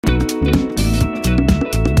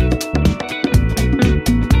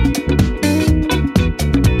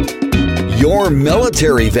Your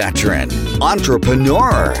military veteran,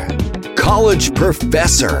 entrepreneur, college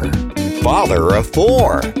professor, father of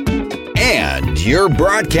four, and your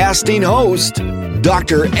broadcasting host,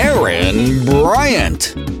 Dr. Aaron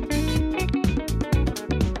Bryant.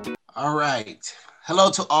 All right.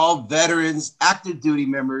 Hello to all veterans, active duty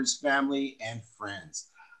members, family, and friends.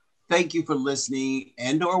 Thank you for listening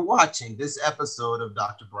and or watching this episode of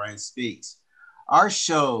Dr. Bryant Speaks. Our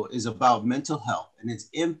show is about mental health and its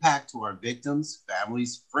impact to our victims,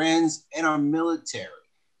 families, friends, and our military,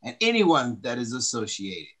 and anyone that is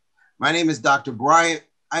associated. My name is Dr. Bryant.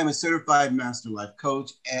 I am a certified master life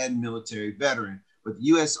coach and military veteran with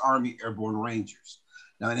U.S. Army Airborne Rangers.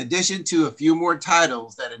 Now, in addition to a few more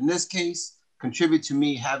titles that in this case contribute to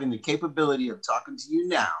me having the capability of talking to you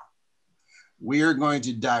now, we are going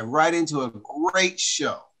to dive right into a great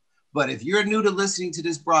show. But if you're new to listening to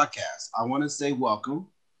this broadcast, I want to say welcome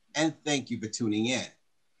and thank you for tuning in.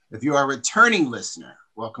 If you are a returning listener,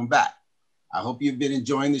 welcome back. I hope you've been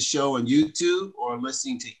enjoying the show on YouTube or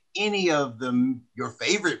listening to any of your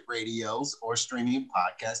favorite radios or streaming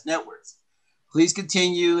podcast networks. Please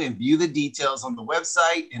continue and view the details on the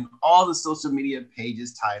website and all the social media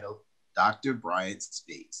pages titled Dr. Bryant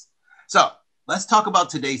Speaks. So let's talk about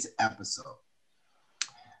today's episode.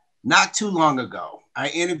 Not too long ago, I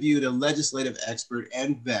interviewed a legislative expert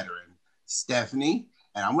and veteran, Stephanie,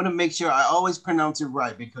 and I'm going to make sure I always pronounce it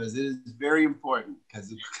right because it is very important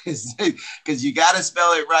because you got to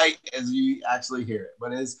spell it right as you actually hear it,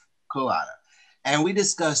 but it's Colada. And we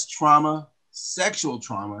discussed trauma, sexual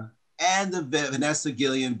trauma, and the Vanessa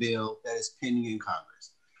Gilliam bill that is pending in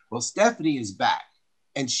Congress. Well, Stephanie is back,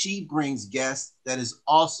 and she brings guests that is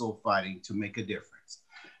also fighting to make a difference.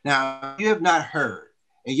 Now, if you have not heard,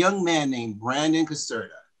 a young man named Brandon Caserta.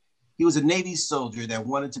 He was a Navy soldier that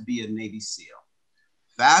wanted to be a Navy SEAL.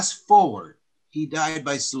 Fast forward, he died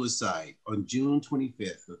by suicide on June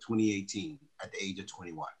 25th of 2018 at the age of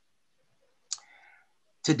 21.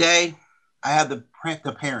 Today, I have the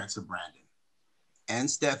parents of Brandon and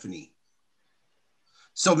Stephanie.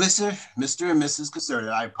 So Mr. and Mrs.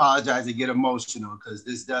 Caserta, I apologize to get emotional because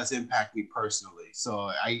this does impact me personally.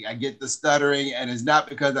 So I get the stuttering, and it's not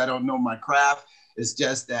because I don't know my craft. It's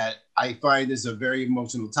just that I find this a very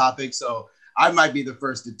emotional topic. So I might be the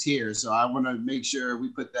first to tear. So I want to make sure we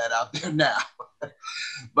put that out there now.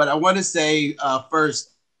 But I want to say first,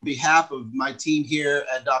 on behalf of my team here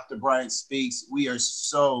at Dr. Bryant Speaks, we are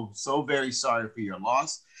so very sorry for your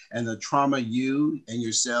loss and the trauma you and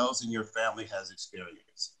yourselves and your family has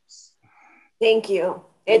experienced. Thank you.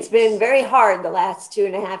 It's been very hard the last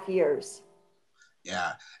 2.5 years.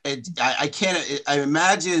 Yeah. I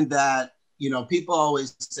imagine that, you know, people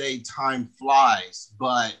always say time flies,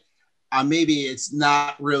 but maybe it's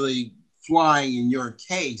not really flying in your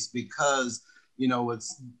case because, you know,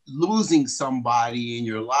 it's losing somebody in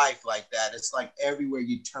your life like that. It's like everywhere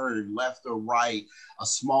you turn, left or right, a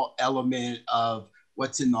small element of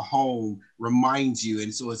what's in the home reminds you.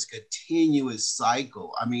 And so it's a continuous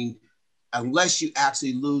cycle. I mean, unless you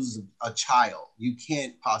actually lose a child, you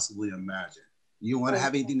can't possibly imagine. You want to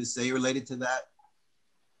have anything to say related to that?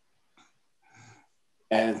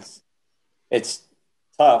 And it's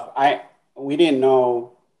tough. We had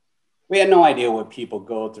no idea what people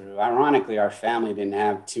go through. Ironically, our family didn't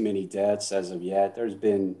have too many deaths as of yet.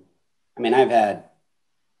 I've had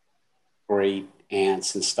great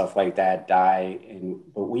aunts and stuff like that die,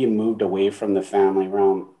 but we moved away from the family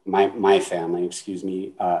around my family,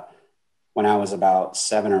 when I was about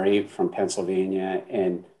 7 or 8 from Pennsylvania.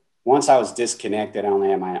 And once I was disconnected, I only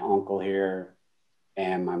had my uncle here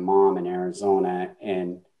and my mom in Arizona.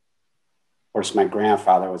 And of course, my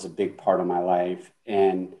grandfather was a big part of my life.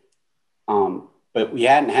 And, but we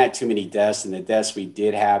hadn't had too many deaths, and the deaths we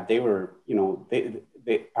did have, they were, you know,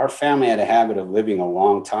 our family had a habit of living a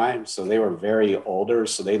long time. So they were very older.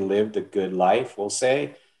 So they lived a good life, we'll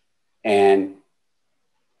say. But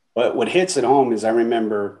what hits at home is I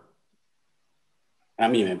remember,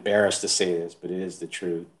 I'm even embarrassed to say this, but it is the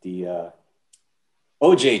truth. The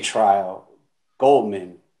OJ trial,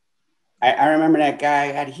 Goldman. I remember that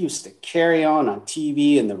guy, he used to carry on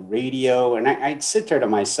TV and the radio. And I'd sit there to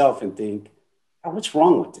myself and think, oh, what's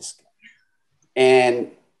wrong with this guy?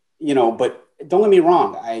 And, you know, but don't get me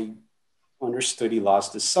wrong. I understood he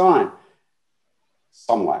lost his son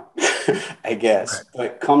somewhat, I guess.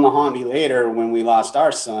 But come to haunt me later when we lost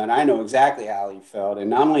our son, I know exactly how he felt. And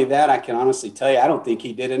not only that, I can honestly tell you, I don't think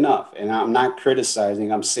he did enough. And I'm not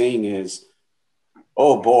criticizing. I'm saying is,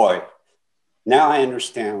 oh boy, now I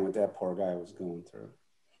understand what that poor guy was going through.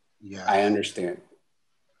 Yeah, I understand.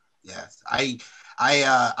 Yes, I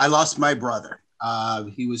lost my brother.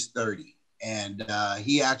 He was 30, And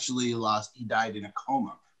he died in a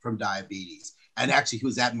coma from diabetes. And actually, he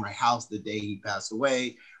was at my house the day he passed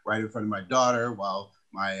away, right in front of my daughter, while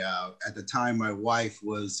at the time, my wife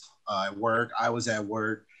was at work, I was at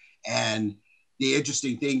work. And the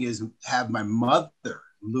interesting thing is have my mother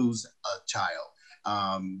lose a child.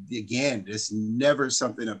 Again, it's never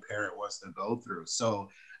something a parent wants to go through. So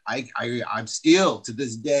I'm still to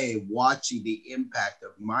this day watching the impact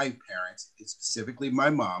of my parents, specifically my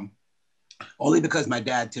mom, only because my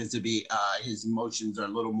dad tends to be, his emotions are a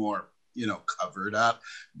little more, covered up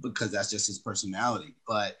because that's just his personality.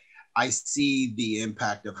 But I see the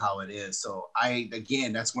impact of how it is. So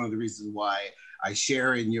again, that's one of the reasons why I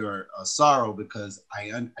share in your sorrow, because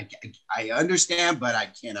I understand, but I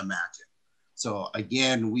can't imagine. So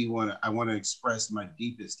again, I want to express my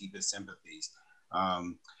deepest sympathies.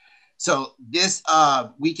 So this,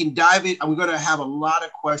 we can dive in. We're going to have a lot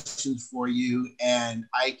of questions for you, and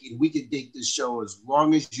we can take this show as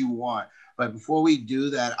long as you want. But before we do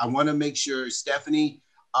that, I want to make sure, Stephanie,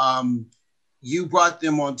 you brought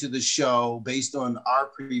them onto the show based on our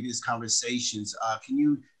previous conversations. Can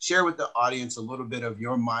you share with the audience a little bit of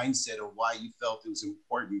your mindset of why you felt it was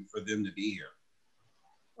important for them to be here?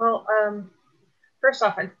 Well, first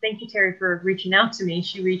off, thank you, Terry, for reaching out to me.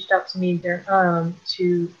 She reached out to me through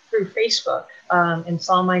Facebook and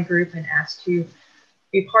saw my group and asked to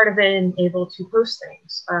be part of it and able to post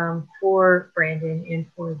things for Brandon and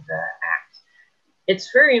for the act.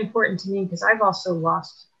 It's very important to me because I've also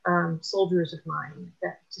lost soldiers of mine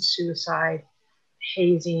to suicide,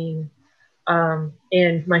 hazing,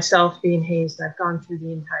 and myself being hazed. I've gone through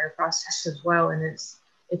the entire process as well, and it's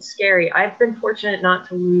scary. I've been fortunate not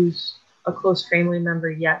to lose a close family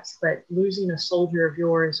member yet, but losing a soldier of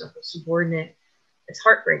yours, of a subordinate, it's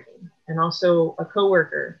heartbreaking. And also a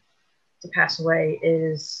coworker to pass away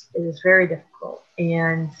is very difficult.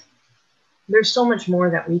 And there's so much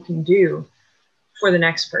more that we can do for the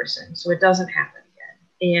next person so it doesn't happen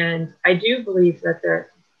again. And I do believe that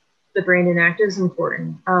the Brandon Act is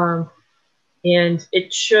important. And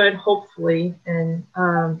it should hopefully, and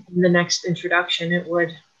in the next introduction, it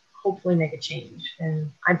would hopefully make a change.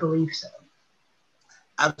 And I believe so.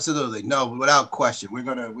 Absolutely. No, without question. We're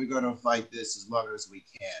gonna fight this as long as we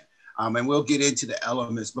can. And we'll get into the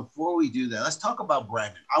elements. Before we do that, let's talk about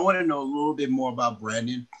Brandon. I want to know a little bit more about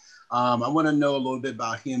Brandon. I want to know a little bit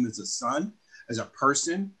about him as a son, as a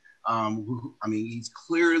person. He's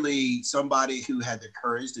clearly somebody who had the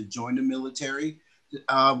courage to join the military.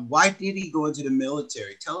 Why did he go into the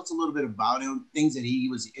military? Tell us a little bit about him, things that he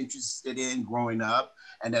was interested in growing up,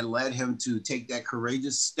 and that led him to take that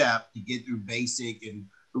courageous step to get through basic and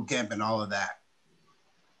boot camp and all of that.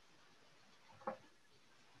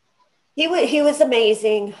 He was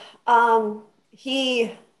amazing.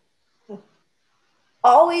 He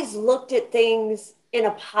always looked at things in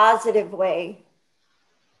a positive way.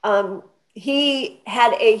 He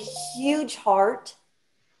had a huge heart.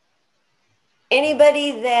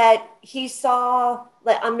 Anybody that he saw,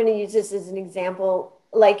 I'm going to use this as an example,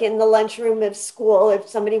 like in the lunchroom of school, if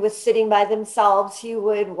somebody was sitting by themselves, he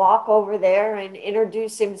would walk over there and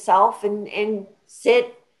introduce himself and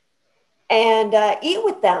sit and eat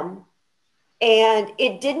with them. And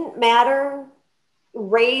it didn't matter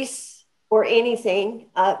race or anything.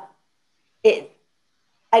 I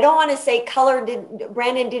don't want to say color.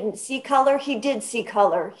 Brandon didn't see color. He did see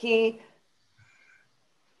color.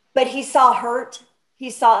 But he saw hurt.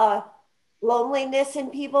 He saw loneliness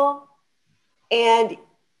in people. And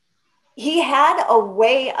he had a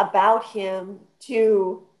way about him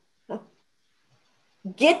to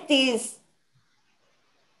get these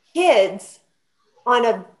kids on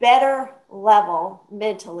a better level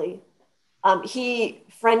mentally. He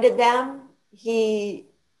friended them. He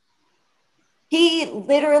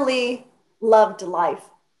literally loved life.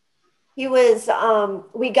 He was,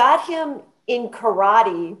 we got him in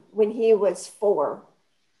karate when he was 4.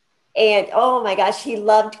 And oh my gosh, he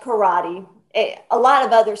loved karate. A lot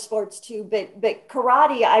of other sports too, but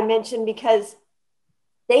karate I mentioned because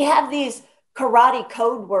they have these karate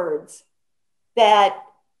code words that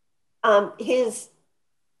his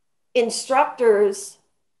instructors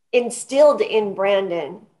instilled in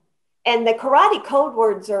Brandon. And the karate code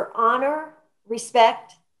words are honor,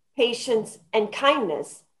 respect, patience, and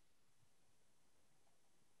kindness.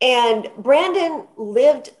 And Brandon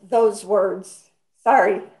lived those words.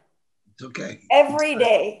 Sorry. It's okay. Every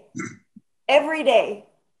day. Every day.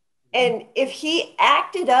 And if he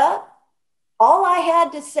acted up, all I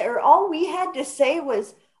had to say, or all we had to say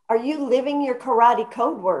was, are you living your karate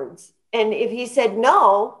code words? And if he said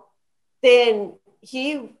no, then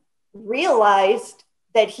he realized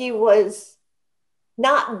that he was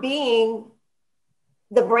not being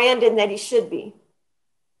the Brandon that he should be.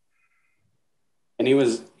 And he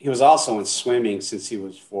was also in swimming since he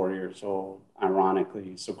was 4 years old,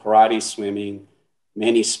 ironically. So karate, swimming,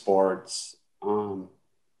 many sports.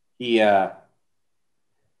 He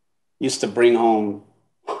used to bring home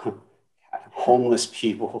homeless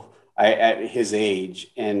people at his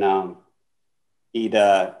age, and he'd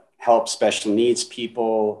help special needs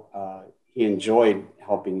people. He enjoyed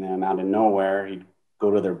helping them out of nowhere. He'd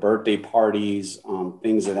go to their birthday parties,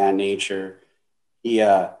 things of that nature. He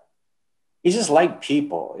just liked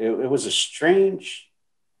people. It was a strange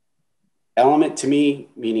element to me,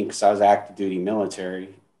 meaning because I was active duty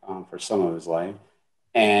military for some of his life.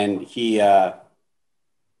 And he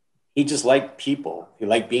just liked people. He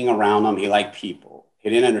liked being around them. He liked people. He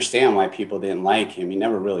didn't understand why people didn't like him. He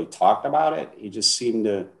never really talked about it. He just seemed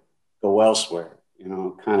to go elsewhere,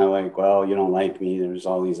 kind of like, well, you don't like me. There's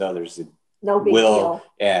all these others that no big deal.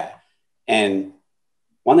 Yeah. And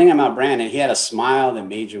one thing about Brandon, he had a smile that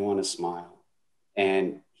made you want to smile.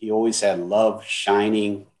 And he always had love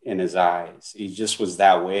shining in his eyes. He just was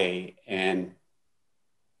that way. And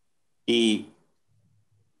he,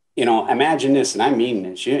 imagine this, and I mean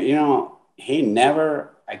this, he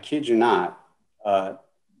never, I kid you not,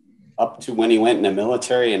 up to when he went in the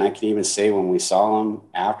military, and I can even say when we saw him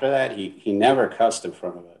after that, he never cussed in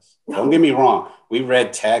front of us. Don't get me wrong. We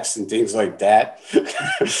read texts and things like that.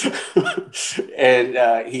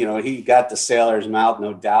 And, he got the sailor's mouth,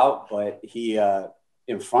 no doubt, but he,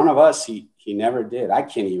 in front of us, he never did. I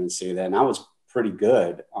can't even say that. And I was pretty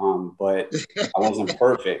good, but I wasn't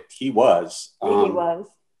perfect. He was. He was.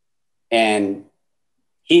 And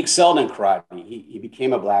he excelled in karate. He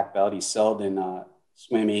became a black belt. He excelled in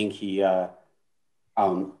swimming. He did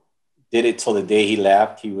it till the day he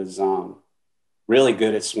left. He was really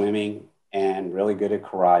good at swimming and really good at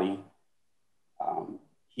karate.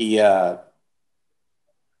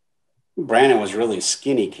 Brandon was really a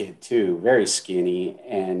skinny kid too, very skinny,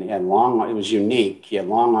 and he had long, it was unique. He had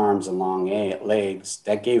long arms and long legs.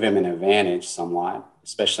 That gave him an advantage somewhat,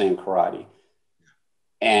 especially in karate.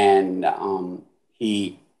 And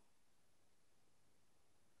he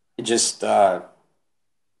just, I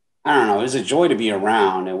don't know, it was a joy to be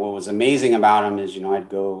around. And what was amazing about him is,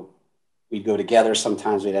 we'd go together.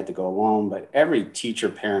 Sometimes we'd have to go alone, but every teacher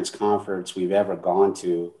parents conference we've ever gone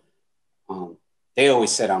to, they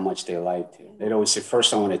always said how much they liked him. They'd always say,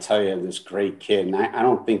 first, I want to tell you this great kid. And I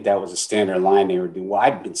don't think that was a standard line they were doing. Well,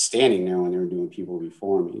 I'd been standing there when they were doing people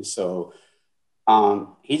before me. So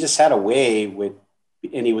he just had a way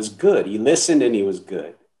and he was good. He listened and he was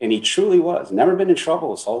good. And he truly was. Never been in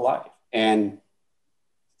trouble his whole life. And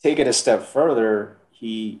take it a step further,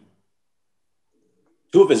 two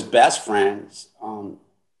of his best friends,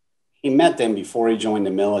 he met them before he joined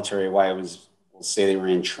the military. We'll say they were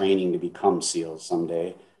in training to become SEALs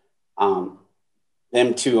someday.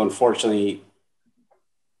 Them two, unfortunately,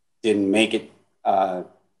 didn't make it to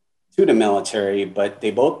the military, but they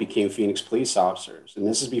both became Phoenix police officers. And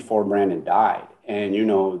this is before Brandon died. And,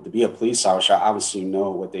 to be a police officer, obviously you know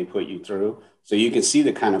what they put you through. So you can see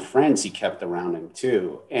the kind of friends he kept around him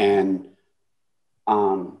too. And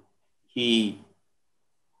he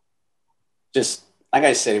just, like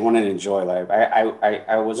I said, he wanted to enjoy life.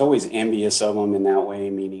 I was always envious of him in that way,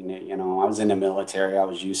 meaning that, I was in the military. I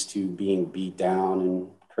was used to being beat down and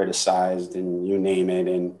criticized and you name it.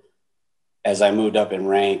 And as I moved up in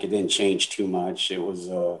rank, it didn't change too much. It was,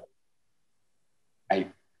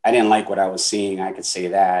 I didn't like what I was seeing. I could say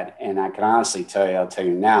that. And I can honestly I'll tell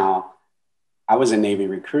you now, I was in Navy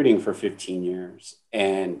recruiting for 15 years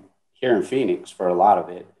and here in Phoenix for a lot of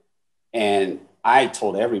it. And I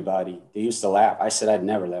told everybody, they used to laugh. I said, I'd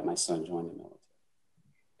never let my son join the military.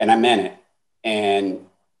 And I meant it. And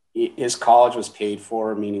his college was paid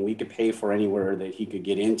for, meaning we could pay for anywhere that he could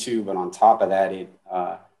get into. But on top of that, he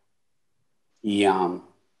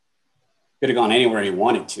could have gone anywhere he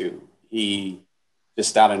wanted to. He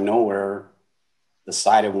just out of nowhere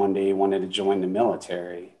decided one day he wanted to join the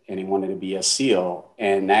military and he wanted to be a SEAL.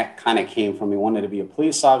 And that kind of came from, he wanted to be a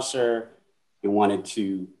police officer. He wanted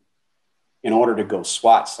to, in order to go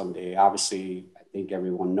SWAT someday, obviously, I think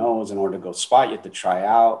everyone knows, in order to go SWAT, you have to try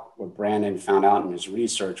out. What Brandon found out in his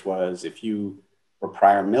research was if you were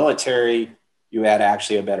prior military, you had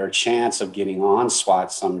actually a better chance of getting on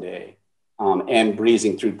SWAT someday and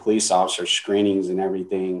breezing through police officer screenings and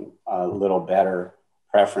everything a little better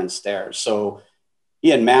preference there. So he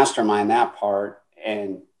had masterminded that part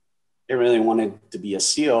and they really wanted to be a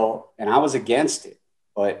SEAL and I was against it.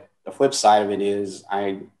 But the flip side of it is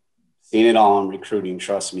I seen it all in recruiting,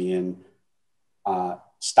 trust me. And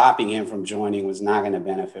stopping him from joining was not going to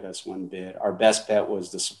benefit us one bit. Our best bet was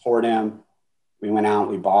to support him, We went out,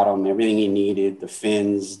 we bought him everything he needed, the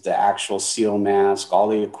fins, the actual SEAL mask, all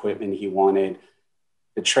the equipment he wanted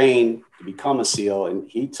to train to become a SEAL. And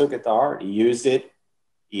he took it to heart. He used it.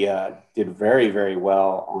 He did very, very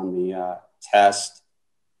well on the test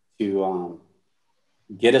to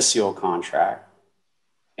get a SEAL contract.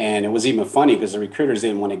 And it was even funny because the recruiters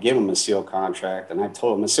didn't want to give him a SEAL contract. And I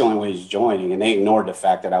told them it's the only way he's joining. And they ignored the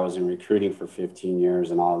fact that I was in recruiting for 15 years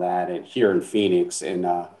and all that, and here in Phoenix. And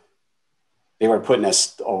they were putting a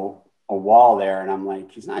wall there. And I'm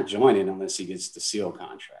like, he's not joining unless he gets the SEAL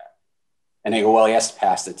contract. And they go, well, he has to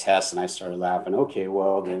pass the test. And I started laughing. Okay,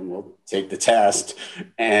 well, then we'll take the test.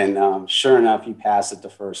 And sure enough, he passed it the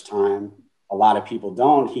first time. A lot of people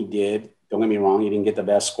don't. He did. Don't get me wrong. He didn't get the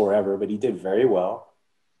best score ever, but he did very well.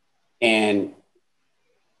 And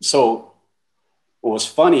so what was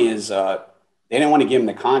funny is they didn't want to give him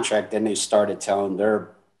the contract. Then they started telling their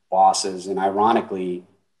bosses. And ironically,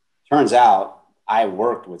 turns out I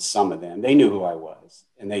worked with some of them. They knew who I was.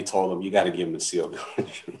 And they told him, you got to give him a SEAL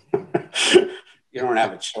contract. You don't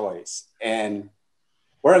have a choice. And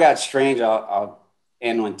where it got strange, I'll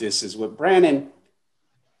end with this, is with Brandon.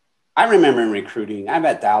 I remember in recruiting, I've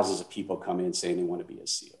had thousands of people come in saying they want to be a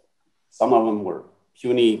SEAL. Some of them were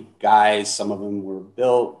puny guys. Some of them were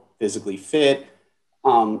built, physically fit.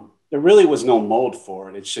 There really was no mold for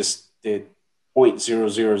it. It's just that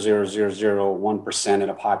 0.00001% of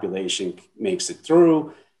the population makes it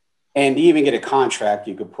through. And to even get a contract,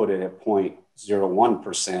 you could put it at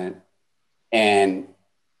 0.01%. And,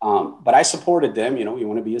 but I supported them. You know, you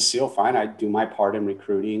want to be a SEAL, fine. I do my part in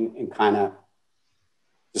recruiting, and kind of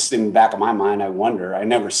just in the back of my mind, I wonder, I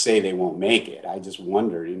never say they won't make it. I just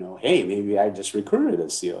wonder, you know, hey, maybe I just recruited a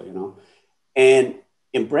SEAL, you know? And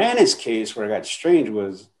in Brandon's case, where it got strange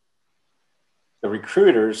was the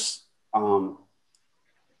recruiters,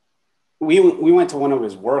 we went to one of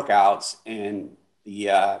his workouts, and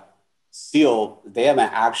the SEAL, they have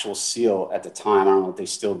an actual SEAL at the time. I don't know if they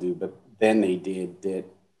still do, but then they did, that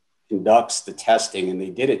conducts the testing, and they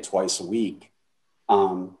did it twice a week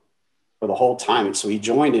for the whole time. And so he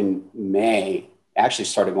joined in May, actually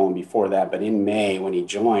started going before that, but in May when he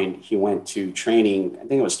joined, he went to training, I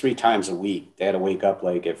think it was 3 times a week. They had to wake up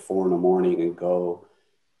like at 4 a.m. and go.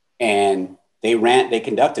 And they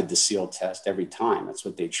conducted the SEAL test every time. That's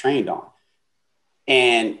what they trained on.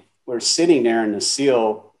 And we're sitting there, and the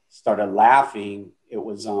SEAL started laughing. It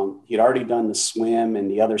was, he'd already done the swim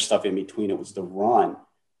and the other stuff in between. It was the run,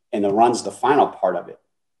 and the run's the final part of it.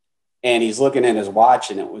 And he's looking at his watch,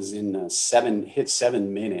 and it was in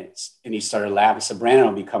 7 minutes. And he started laughing. He said, Brandon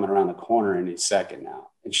will be coming around the corner any second now.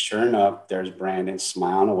 And sure enough, there's Brandon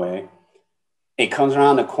smiling away. He comes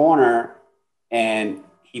around the corner, and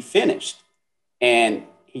he finished. And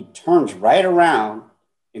he turns right around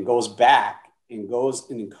and goes back and goes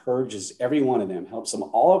and encourages every one of them, helps them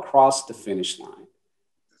all across the finish line.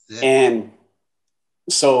 And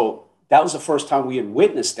so that was the first time we had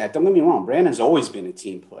witnessed that. Don't get me wrong, Brandon's always been a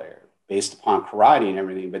team player based upon karate and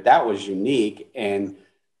everything, but that was unique. And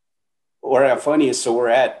what's funny is, so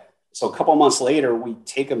a couple months later, we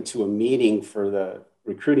take him to a meeting for the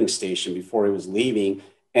recruiting station before he was leaving.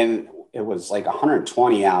 And it was like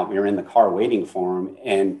 120 out. We were in the car waiting for him,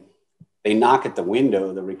 and they knock at the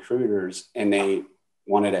window, the recruiters, and they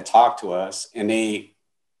wanted to talk to us. And they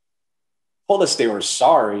told us they were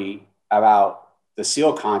sorry about the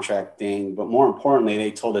SEAL contract thing, but more importantly,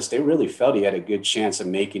 they told us they really felt he had a good chance of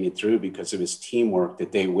making it through because of his teamwork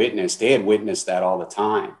that they witnessed. They had witnessed that all the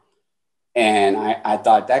time. And I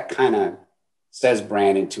thought that kind of says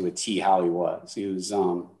Brandon to a T how he was. He was,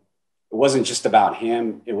 it wasn't just about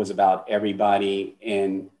him. It was about everybody.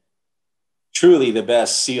 And truly the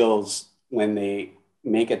best SEALs, when they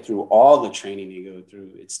make it through all the training they go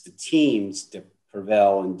through, it's the teams that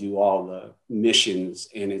prevail and do all the missions.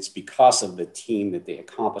 And it's because of the team that they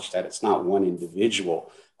accomplish that. It's not one individual.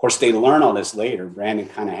 Of course, they learn all this later. Brandon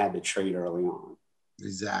kind of had the trait early on.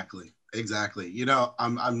 Exactly. You know,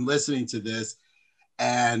 I'm listening to this,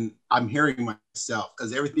 and I'm hearing myself,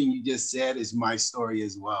 because everything you just said is my story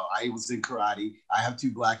as well. I was in karate. I have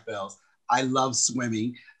 2 black belts. I love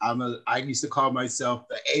swimming. I used to call myself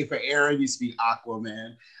the A for Aaron, used to be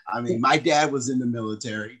Aquaman. I mean, my dad was in the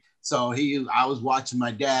military. So I was watching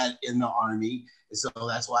my dad in the Army. And so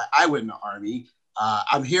that's why I went in the Army.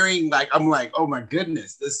 I'm hearing I'm like, oh my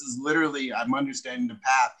goodness, this is literally, I'm understanding the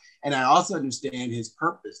path. And I also understand his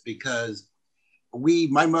purpose, because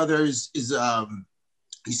my mother's is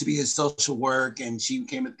used to be in social work, and she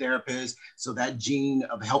became a therapist. So that gene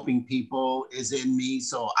of helping people is in me.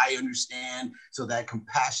 So I understand. So that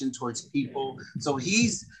compassion towards people. So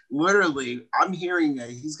he's literally, I'm hearing that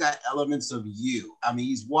he's got elements of you. I mean,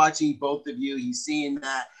 he's watching both of you. He's seeing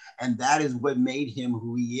that. And that is what made him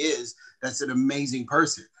who he is. That's an amazing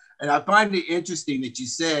person. And I find it interesting that you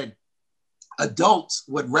said adults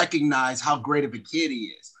would recognize how great of a kid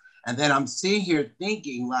he is. And then I'm sitting here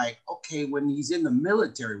thinking like, okay, when he's in the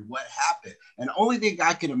military, what happened? And the only thing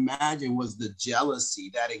I can imagine was the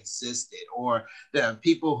jealousy that existed, or the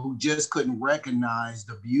people who just couldn't recognize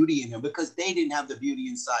the beauty in him because they didn't have the beauty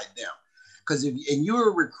inside them. Because and you're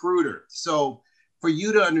a recruiter. So for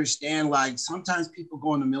you to understand, like sometimes people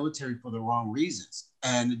go in the military for the wrong reasons.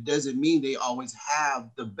 And it doesn't mean they always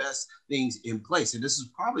have the best things in place. And this is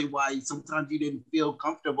probably why sometimes you didn't feel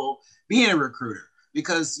comfortable being a recruiter,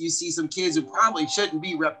 because you see some kids who probably shouldn't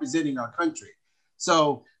be representing our country.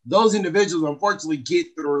 So those individuals unfortunately get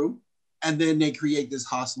through, and then they create this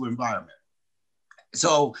hostile environment.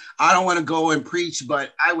 So I don't want to go and preach,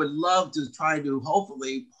 but I would love to try to,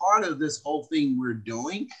 hopefully, part of this whole thing we're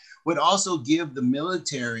doing would also give the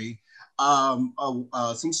military some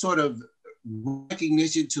sort of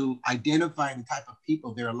recognition to identifying the type of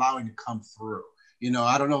people they're allowing to come through. You know,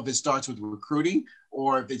 I don't know if it starts with recruiting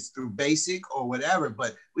or if it's through basic or whatever,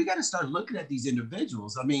 but we got to start looking at these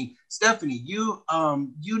individuals. I mean, Stephanie, you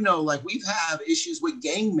know, like we've had issues with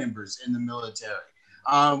gang members in the military.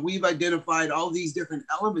 We've identified all these different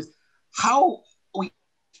elements.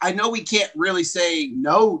 I know we can't really say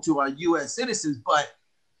no to our U.S. citizens, but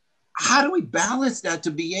how do we balance that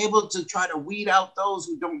to be able to try to weed out those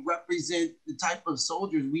who don't represent the type of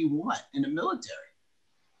soldiers we want in the military?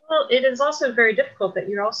 Well, it is also very difficult that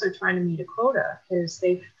you're also trying to meet a quota, because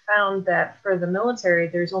they've found that for the military,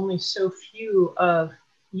 there's only so few of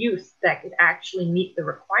youth that could actually meet the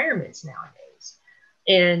requirements nowadays.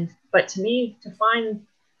 But to me, to find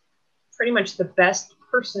pretty much the best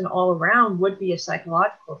person all around would be a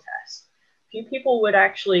psychological test. Few people would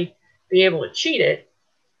actually be able to cheat it.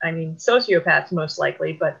 I mean, sociopaths most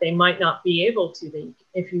likely, but they might not be able to.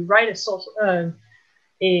 If you write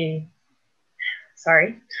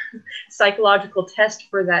psychological test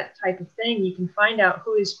for that type of thing, you can find out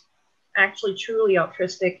who is actually truly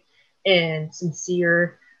altruistic and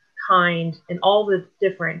sincere, kind, and all the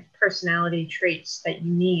different personality traits that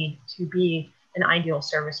you need to be an ideal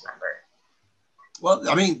service member. Well,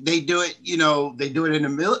 I mean, they do it, you know, they do it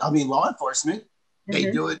in law enforcement. They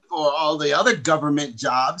do it for all the other government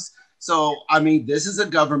jobs. So, I mean, this is a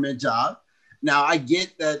government job. Now, I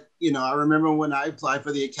get that, you know, I remember when I applied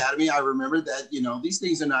for the academy, I remember that, you know, these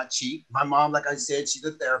things are not cheap. My mom, like I said, she's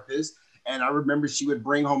a therapist. And I remember she would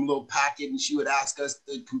bring home a little packet and she would ask us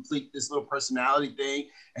to complete this little personality thing.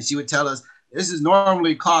 And she would tell us, this is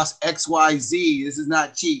normally cost XYZ. This is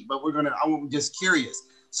not cheap, but I'm just curious.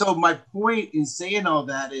 So my point in saying all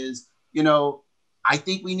that is, you know, I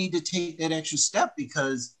think we need to take that extra step,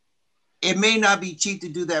 because it may not be cheap to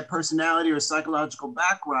do that personality or psychological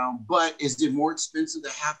background, but is it more expensive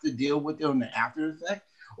to have to deal with it on the after effect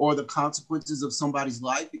or the consequences of somebody's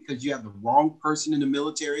life because you have the wrong person in the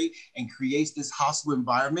military and creates this hostile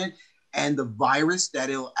environment and the virus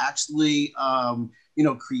that it'll actually,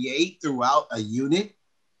 create throughout a unit?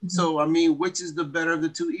 Mm-hmm. So, I mean, which is the better of the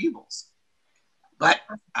two evils? But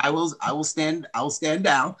I will stand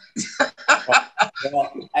down.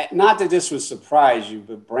 Well, not that this would surprise you,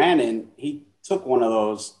 but Brandon, he took one of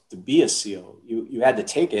those to be a SEAL. You had to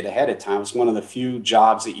take it ahead of time. It's one of the few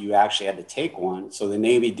jobs that you actually had to take one. So the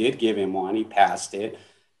Navy did give him one. He passed it.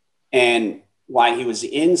 And while he was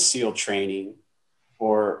in SEAL training,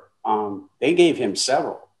 they gave him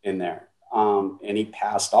several in there. And he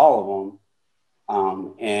passed all of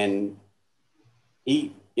them. And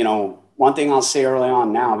he, you know, one thing I'll say early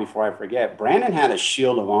on now before I forget, Brandon had a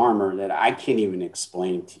shield of armor that I can't even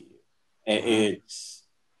explain to you.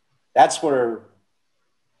 That's where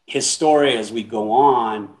his story, as we go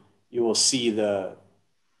on, you will see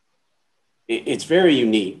it's very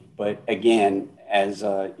unique. But again, as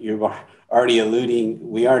you're already alluding,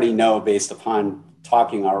 we already know based upon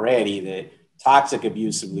talking already that toxic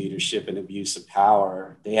abusive leadership and abuse of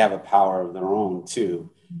power, they have a power of their own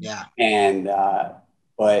too. Yeah. And,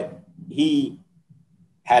 but he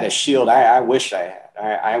had a shield I wish I had.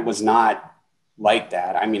 I was not like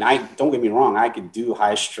that. I mean, don't get me wrong, I could do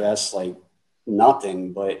high stress like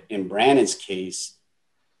nothing, but in Brandon's case,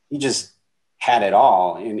 he just had it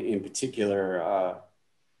all. In particular,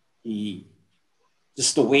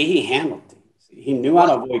 just the way he handled things. He knew how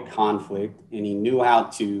to avoid conflict, and he knew how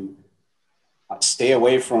to stay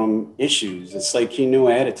away from issues. It's like he knew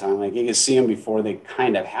ahead of time, like he could see them before they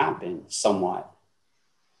kind of happened somewhat.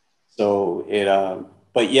 So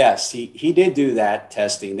but yes, he did do that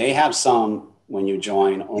testing. They have some when you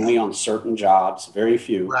join only on certain jobs, very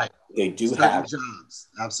few. Right. They do certain have jobs.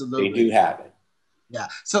 Absolutely. They do have it. Yeah.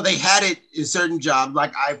 So they had it in certain jobs,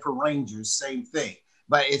 like I for Rangers, same thing.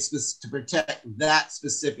 But it's just to protect that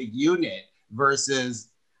specific unit versus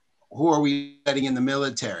who are we letting in the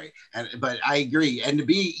military? But I agree. And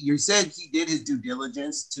you said he did his due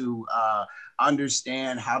diligence to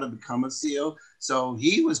understand how to become a SEAL. So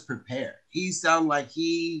he was prepared. He sounded like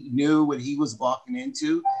he knew what he was walking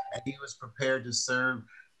into, and he was prepared to serve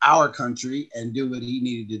our country and do what he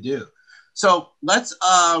needed to do. So let's,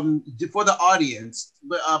 for the audience,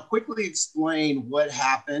 quickly explain what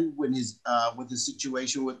happened when with the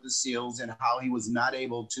situation with the SEALs and how he was not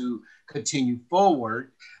able to continue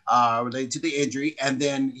forward related to the injury, and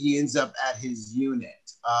then he ends up at his unit.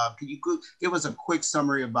 Can you give us a quick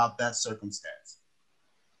summary about that circumstance?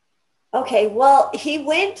 Okay, well, he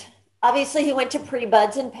went to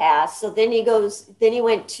Pre-Buds and Pass. So then he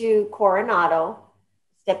went to Coronado.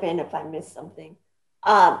 Step in if I missed something.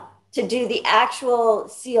 To do the actual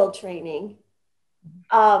SEAL training.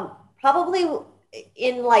 Probably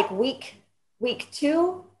in like week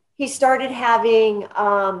 2, he started having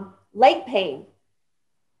leg pain.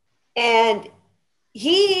 And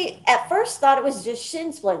he at first thought it was just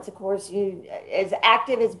shin splints. Of course, as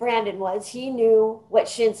active as Brandon was, he knew what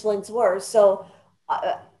shin splints were. So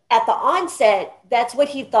at the onset, that's what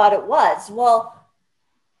he thought it was. Well,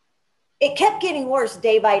 it kept getting worse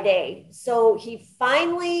day by day. So he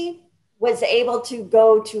finally was able to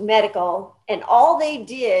go to medical, and all they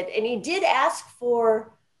did, and he did ask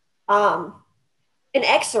for an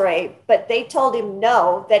x-ray, but they told him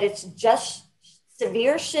no, that it's just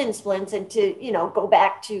severe shin splints and to, go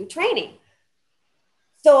back to training.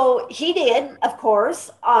 So he did, of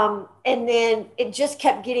course. And then it just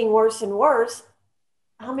kept getting worse and worse.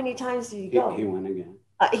 How many times did he go? He went again.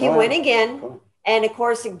 He went again. Cool. And of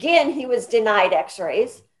course, again, he was denied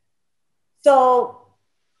x-rays. So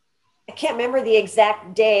I can't remember the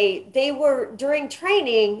exact day. They were during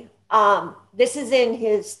training. This is in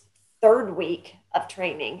his 3rd week of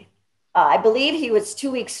training. I believe he was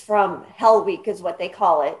 2 weeks from Hell Week is what they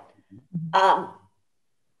call it.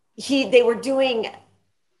 They were doing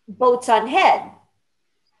boats on head.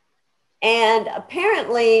 And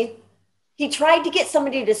apparently he tried to get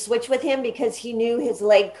somebody to switch with him because he knew his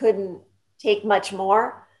leg couldn't take much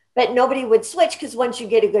more, but nobody would switch because once you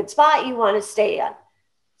get a good spot, you want to stay in.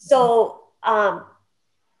 So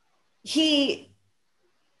he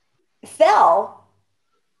fell,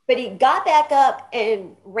 but he got back up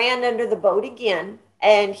and ran under the boat again,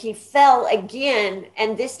 and he fell again,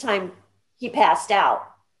 and this time he passed out.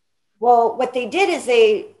 Well, what they did is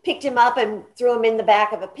they picked him up and threw him in the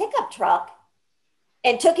back of a pickup truck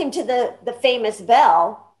and took him to the famous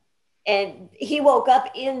Bell, and he woke up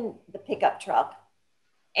in the pickup truck,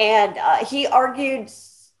 and he argued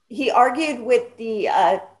with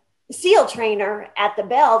the SEAL trainer at the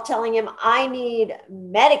Bell, telling him, I need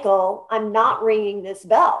medical. I'm not ringing this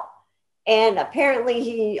bell. And apparently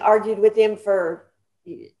he argued with him for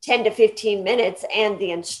 10 to 15 minutes. And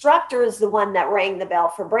the instructor is the one that rang the bell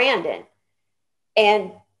for Brandon.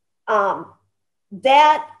 And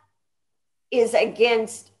that is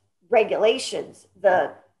against regulations.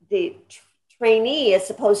 The trainee is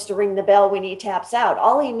supposed to ring the bell when he taps out.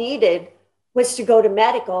 All he needed was to go to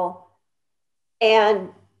medical,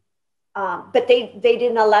 and but they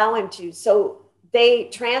didn't allow him to. So they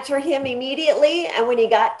transferred him immediately. And when he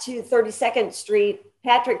got to 32nd Street,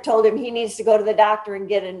 Patrick told him he needs to go to the doctor and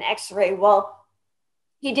get an x-ray. Well,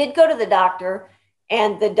 he did go to the doctor,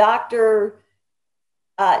 and the doctor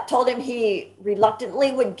told him he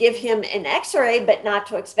reluctantly would give him an x-ray, but not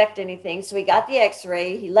to expect anything. So he got the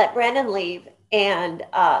x-ray, he let Brandon leave. And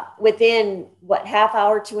within half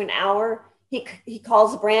hour to an hour, he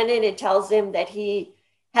calls Brandon and tells him that he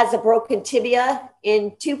has a broken tibia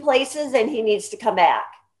in 2 places and he needs to come back.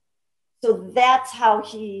 So that's how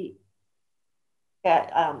he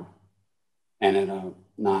got ended up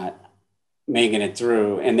not making it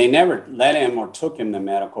through. And they never let him or took him to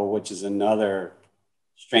medical, which is another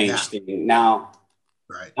strange thing. Now,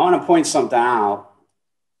 right. I want to point something out.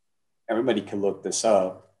 Everybody can look this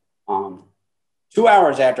up. 2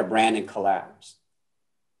 hours after Brandon collapsed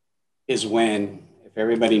is when, if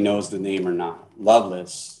everybody knows the name or not,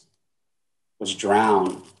 Loveless was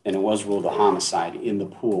drowned, and it was ruled a homicide in the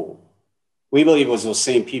pool. We believe it was those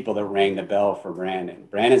same people that rang the bell for Brandon.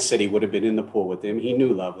 Brandon said he would have been in the pool with him. He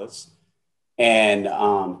knew Loveless. And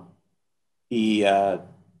he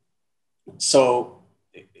So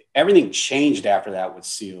everything changed after that with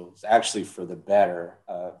SEALs, actually for the better.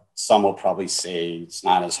 Some will probably say it's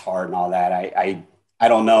not as hard and all that. I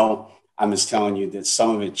don't know. I'm just telling you that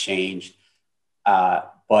some of it changed.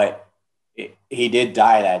 But he did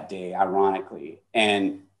die that day, ironically.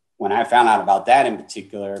 And when I found out about that in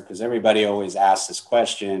particular, because everybody always asks this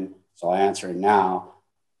question, so I'll answer it now.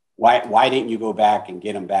 Why didn't you go back and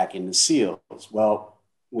get him back in the SEALs? Well,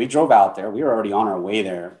 we drove out there. We were already on our way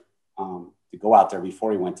there to go out there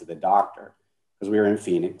before he went to the doctor, because we were in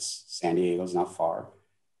Phoenix. San Diego's not far.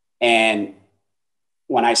 And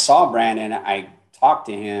when I saw Brandon, I talked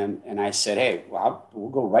to him and I said, hey, we'll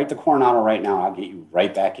go right to Coronado right now. I'll get you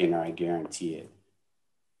right back in there. I guarantee it.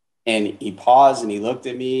 And he paused and he looked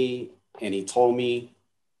at me and he told me,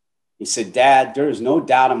 he said, Dad, there is no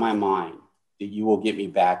doubt in my mind that you will get me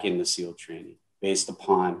back into SEAL training based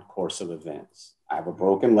upon course of events. I have a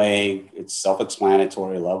broken leg. It's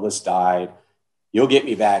self-explanatory. Loveless died. You'll get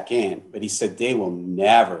me back in. But he said, they will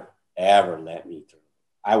never, ever let me through.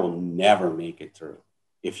 I will never make it through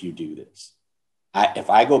if you do this. If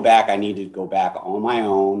I go back, I need to go back on my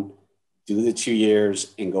own, do the 2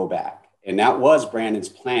 years and go back. And that was Brandon's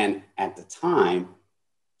plan at the time,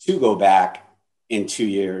 to go back in 2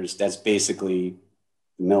 years. That's basically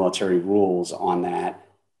military rules on that.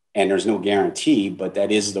 And there's no guarantee, but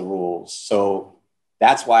that is the rules. So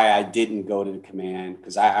that's why I didn't go to the command,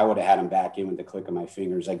 because I would have had him back in with the click of my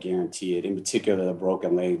fingers. I guarantee it. In particular, the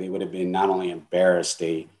broken leg, they would have been not only embarrassed,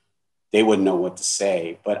 they wouldn't know what to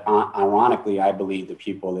say. But ironically, I believe the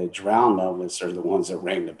people that drowned Loveless are the ones that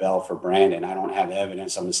rang the bell for Brandon. I don't have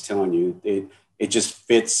evidence. I'm just telling you, it just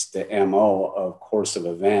fits the MO of course of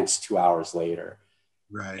events 2 hours later.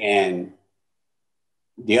 Right. And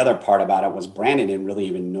the other part about it was Brandon didn't really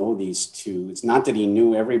even know these two. It's not that he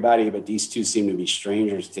knew everybody, but these two seemed to be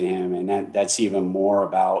strangers to him. And that's even more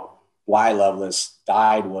about why Loveless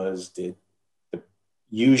died, was the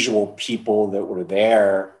usual people that were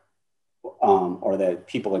there, or that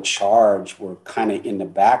people in charge were kind of in the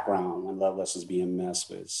background when Loveless was being messed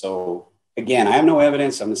with. So again, I have no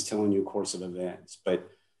evidence. I'm just telling you course of events, but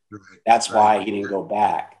that's why he didn't go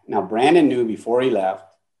back. Now, Brandon knew before he left,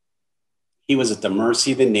 he was at the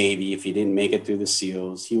mercy of the Navy. If he didn't make it through the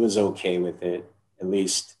SEALs, he was okay with it, at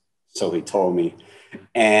least so he told me.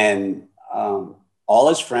 And all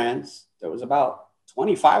his friends, there was about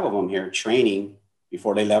 25 of them here training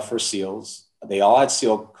before they left for SEALs. They all had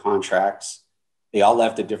SEAL contracts. They all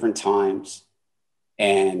left at different times,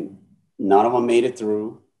 and none of them made it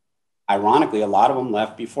through. Ironically, a lot of them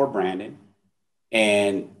left before Brandon,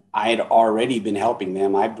 and I had already been helping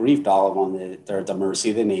them. I briefed all of them that they're at the mercy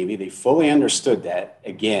of the Navy. They fully understood that.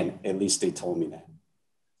 Again, at least they told me that.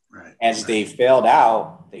 Right. As they failed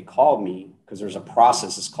out, they called me, because there's a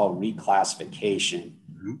process. It's called reclassification.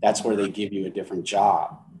 Mm-hmm. That's where they give you a different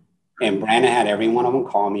job. And Brandon had every one of them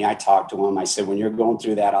call me. I talked to him. I said, when you're going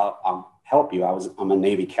through that, I'll help you. I'm a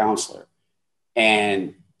Navy counselor.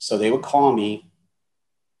 And so they would call me.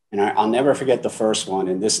 And I'll never forget the first one.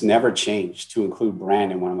 And this never changed, to include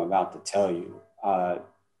Brandon, what I'm about to tell you.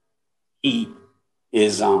 He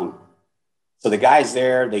is, so the guy's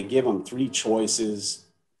there. They give him 3 choices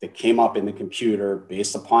that came up in the computer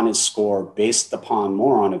based upon his score, based upon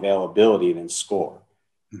more on availability than score.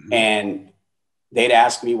 Mm-hmm. And they'd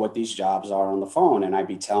ask me what these jobs are on the phone, and I'd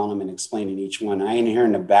be telling them and explaining each one. I ain't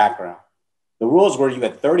hearing the background. The rules were you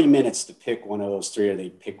had 30 minutes to pick one of those 3, or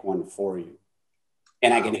they'd pick one for you.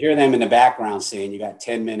 And I can hear them in the background saying, you got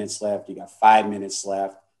 10 minutes left, you got 5 minutes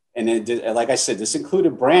left. And then, like I said, this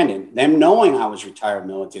included Brandon. Them knowing I was retired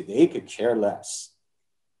military, they could care less.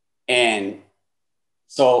 And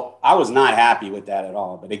so I was not happy with that at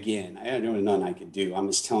all. But again, there was nothing I could do. I'm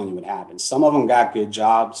just telling you what happened. Some of them got good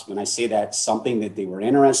jobs. When I say that, something that they were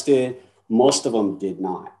interested in, most of them did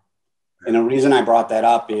not. And the reason I brought that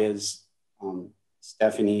up is,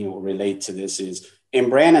 Stephanie will relate to this, is in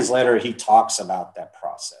Brandon's letter, he talks about that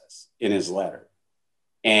process in his letter.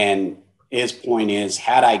 And his point is,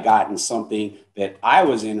 had I gotten something that I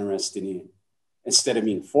was interested in, instead of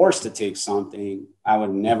being forced to take something, I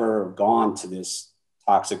would never have gone to this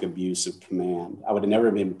toxic abusive command. I would have never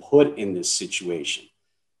been put in this situation.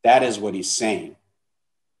 That is what he's saying.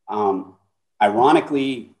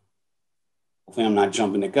 Ironically, hopefully I'm not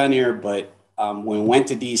jumping the gun here, but when we went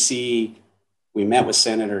to DC, we met with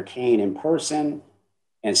Senator Kaine in person,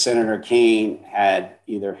 and Senator Kaine had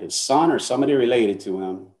either his son or somebody related to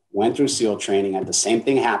him went through SEAL training, had the same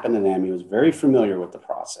thing happen to them. He was very familiar with the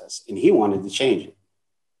process, and he wanted to change it.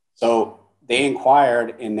 So they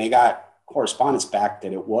inquired, and they got correspondence back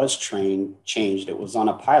that it was changed. It was on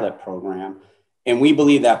a pilot program, And we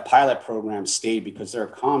believe that pilot program stayed because there are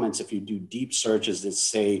comments, if you do deep searches, that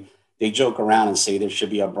say, they joke around and say there should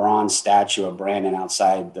be a bronze statue of Brandon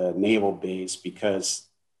outside the naval base because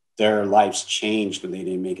their lives changed when they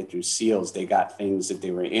didn't make it through SEALs. They got things that they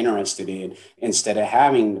were interested in instead of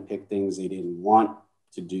having to pick things they didn't want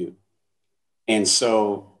to do. And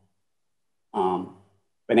so,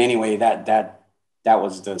 but anyway, that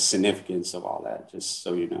was the significance of all that, just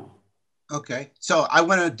so you know. Okay. So I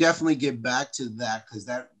want to definitely get back to that because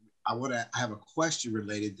I have a question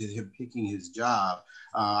related to him picking his job.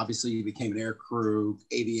 Obviously, he became an air crew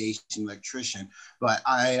aviation electrician, but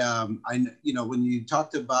when you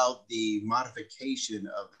talked about the modification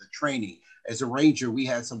of the training as a Ranger, we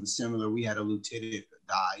had something similar. We had a lieutenant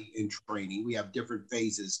die in training. We have different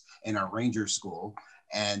phases in our Ranger school,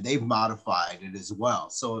 and they've modified it as well.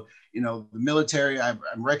 So, the military, I'm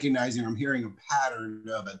recognizing, I'm hearing a pattern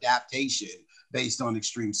of adaptation based on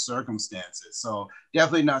extreme circumstances. So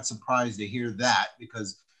definitely not surprised to hear that,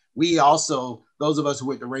 because we also, those of us who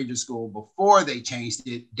went to Ranger school before they changed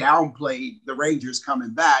it, downplayed the Rangers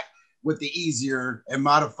coming back with the easier and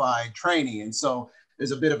modified training. And so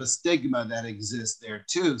there's a bit of a stigma that exists there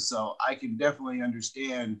too. So I can definitely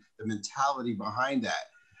understand the mentality behind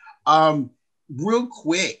that. Real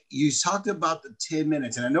quick, you talked about the 10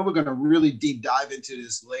 minutes, and I know we're going to really deep dive into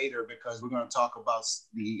this later because we're going to talk about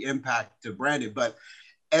the impact to Brandon. But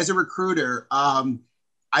as a recruiter,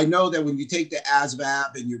 I know that when you take the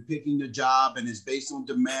ASVAB and you're picking the job and it's based on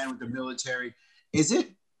demand with the military, is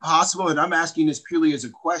it possible, and I'm asking this purely as a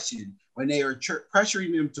question, when they are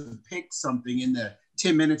pressuring them to pick something in the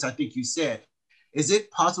 10 minutes, I think you said, is it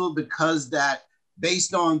possible because that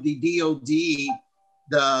based on the DOD,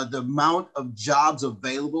 the amount of jobs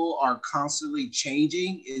available are constantly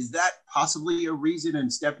changing? Is that possibly a reason?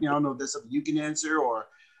 And Stephanie, I don't know if that's something you can answer, or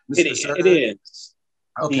Mr. It is.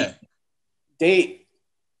 Okay.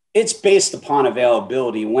 It's based upon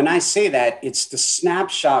availability. When I say that, it's the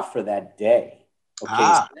snapshot for that day. Okay,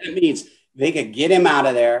 so that means they could get him out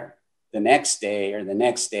of there the next day or the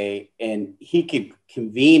next day, and he could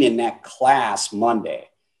convene in that class Monday.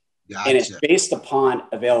 Gotcha. And it's based upon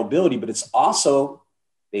availability, but it's also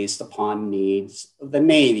based upon needs of the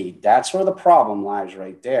Navy. That's where the problem lies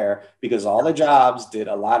right there, because all the jobs that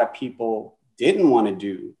a lot of people didn't want to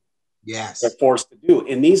do, yes, they're forced to do.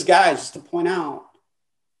 And these guys, just to point out,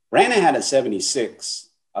 Brandon had a 76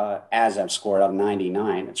 ASVAB score out of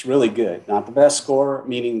 99. It's really good. Not the best score,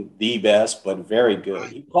 meaning the best, but very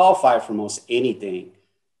good. He qualified for most anything.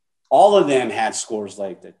 All of them had scores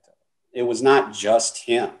like that. It was not just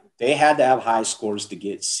him. They had to have high scores to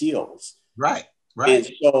get SEALs. Right. And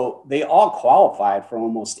so they all qualified for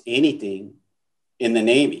almost anything in the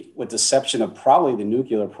Navy, with the exception of probably the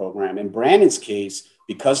nuclear program. In Brandon's case,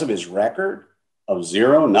 because of his record of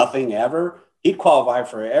 0, nothing ever, he'd qualify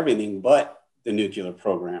for everything but the nuclear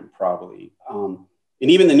program, probably. And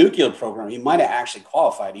even the nuclear program, he might have actually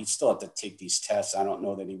qualified. He'd still have to take these tests. I don't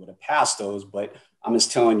know that he would have passed those, but I'm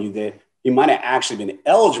just telling you that he might have actually been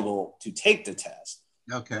eligible to take the test.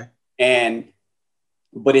 Okay.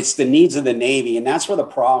 But it's the needs of the Navy. And that's where the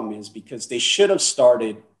problem is, because they should have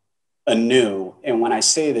started anew. And when I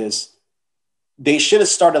say this, they should have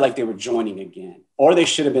started like they were joining again, or they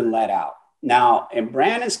should have been let out. Now, in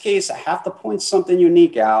Brandon's case, I have to point something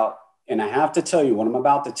unique out. And I have to tell you, what I'm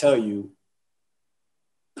about to tell you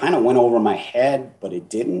kind of went over my head, but it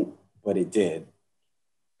didn't, but it did.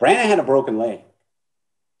 Brandon had a broken leg.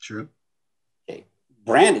 True.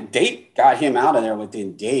 Brandon, they got him out of there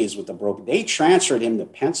within days with a broken. They transferred him to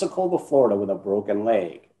Pensacola, Florida with a broken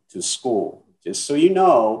leg to school, just so you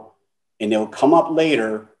know, and it'll come up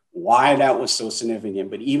later why that was so significant.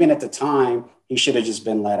 But even at the time, he should have just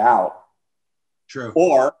been let out. True.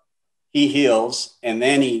 Or he heals and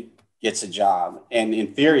then he gets a job. And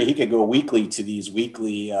in theory, he could go weekly to these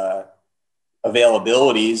weekly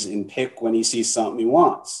availabilities and pick when he sees something he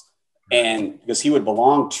wants. And because he would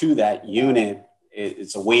belong to that unit,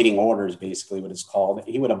 it's awaiting orders, basically what it's called.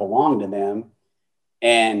 He would have belonged to them.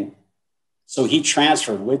 And so he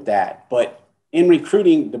transferred with that. But in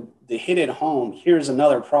recruiting, the hit at home, here's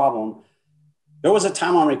another problem. There was a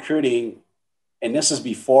time on recruiting, and this is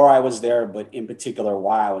before I was there, but in particular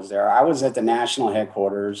why I was there. I was at the national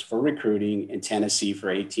headquarters for recruiting in Tennessee for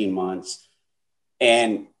 18 months.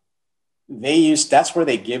 And that's where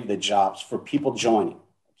they give the jobs for people joining.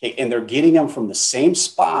 Okay, and they're getting them from the same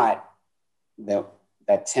spot,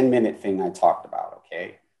 that 10-minute thing I talked about,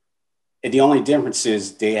 okay? And the only difference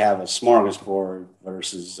is they have a smorgasbord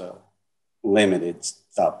versus limited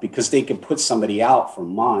stuff, because they can put somebody out for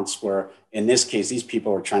months, where in this case, these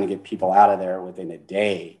people are trying to get people out of there within a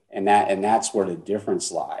day. And that's where the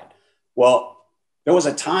difference lied. Well, there was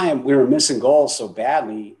a time we were missing goals so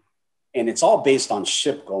badly, and it's all based on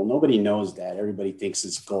ship goal. Nobody knows that. Everybody thinks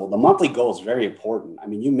it's goal. The monthly goal is very important. I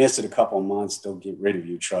mean, you miss it a couple of months, they'll get rid of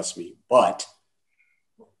you, trust me. But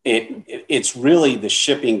it's really the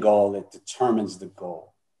shipping goal that determines the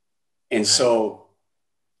goal. And so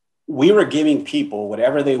we were giving people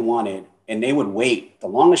whatever they wanted, and they would wait. The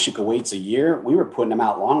longest you could wait is a year. We were putting them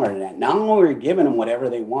out longer than that. Not only were we giving them whatever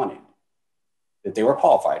they wanted that they were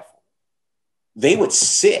qualified for, they would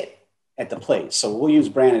sit at the place. So we'll use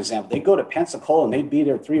Brandon's example. They'd go to Pensacola and they'd be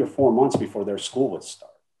there 3 or 4 months before their school would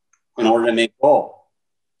start in order to make goal.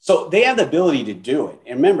 So they have the ability to do it.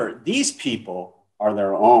 And remember, these people are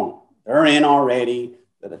their own. They're in already.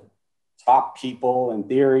 They're the top people in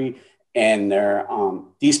theory. And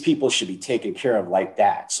these people should be taken care of like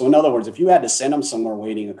that. So in other words, if you had to send them somewhere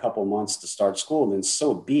waiting a couple months to start school, then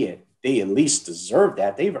so be it. They at least deserve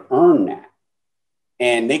that. They've earned that.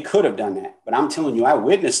 And they could have done that. But I'm telling you, I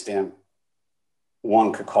witnessed them.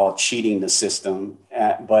 One could call it cheating the system,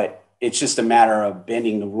 but it's just a matter of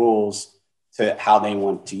bending the rules to how they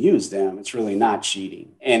want to use them. It's really not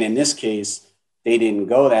cheating. And in this case, they didn't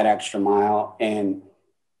go that extra mile. And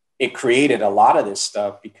it created a lot of this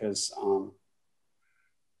stuff because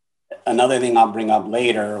another thing I'll bring up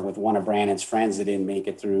later with one of Brandon's friends that didn't make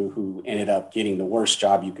it through, who ended up getting the worst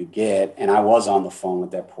job you could get. And I was on the phone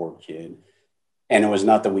with that poor kid, and there was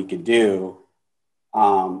nothing we could do.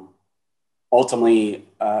 Ultimately,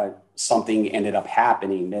 something ended up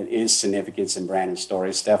happening that is significant in Brandon's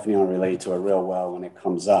story. Stephanie will relate to it real well when it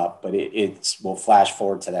comes up, but we'll flash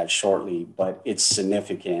forward to that shortly, but it's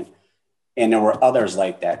significant. And there were others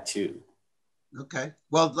like that too. Okay.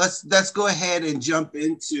 Well, let's go ahead and jump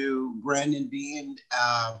into Brandon being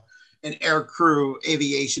an air crew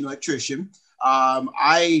aviation electrician.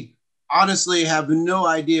 I honestly have no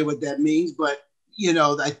idea what that means, but you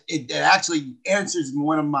know, that it actually answers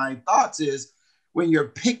one of my thoughts is when you're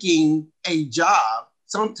picking a job,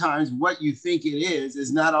 sometimes what you think it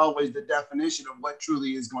is not always the definition of what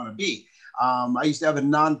truly is going to be. I used to have a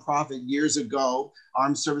nonprofit years ago,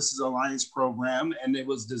 Armed Services Alliance program, and it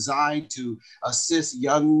was designed to assist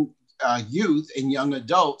young youth and young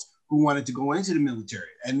adults who wanted to go into the military.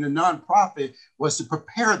 And the nonprofit was to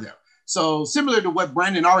prepare them. So similar to what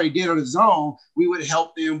Brandon already did on his own, we would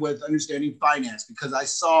help them with understanding finance, because I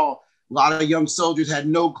saw a lot of young soldiers had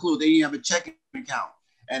no clue. They didn't have a checking account.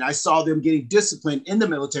 And I saw them getting disciplined in the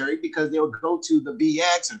military because they would go to the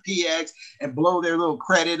BX or PX and blow their little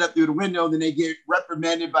credit up through the window. Then they get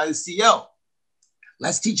reprimanded by the CO.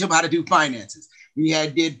 Let's teach them how to do finances. We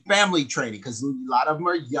did family training because a lot of them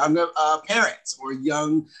are young parents or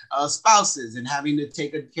young spouses and having to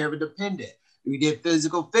take care of a dependent. We did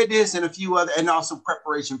physical fitness and a few other, and also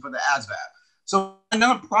preparation for the ASVAB. So a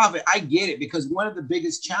nonprofit, I get it, because one of the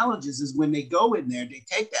biggest challenges is when they go in there, they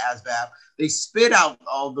take the ASVAB, they spit out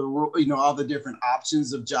all the different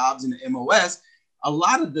options of jobs in the MOS. A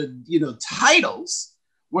lot of the, titles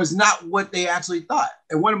was not what they actually thought.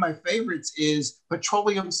 And one of my favorites is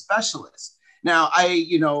petroleum specialist. Now, I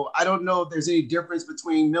don't know if there's any difference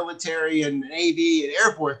between military and Navy and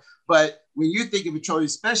Air Force, but when you think of petroleum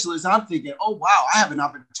specialist, I'm thinking, oh, wow, I have an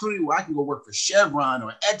opportunity where I can go work for Chevron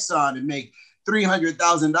or Exxon and make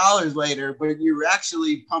 $300,000 later, but you're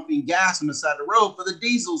actually pumping gas on the side of the road for the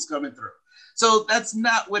diesels coming through. So that's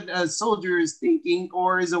not what a soldier is thinking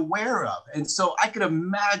or is aware of. And so I could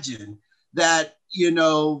imagine that,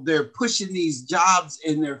 they're pushing these jobs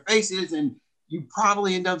in their faces, and you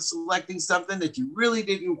probably end up selecting something that you really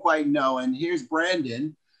didn't quite know. And here's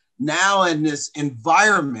Brandon now in this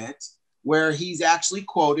environment where he's actually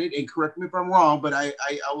quoted, and correct me if I'm wrong, but I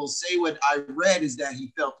will say what I read is that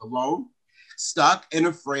he felt alone, stuck, and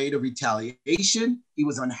afraid of retaliation. He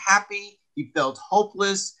was unhappy. He felt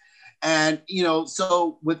hopeless. And,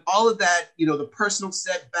 so with all of that, the personal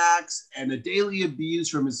setbacks and the daily abuse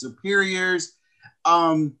from his superiors,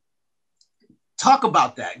 talk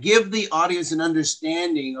about that. Give the audience an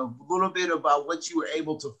understanding of a little bit about what you were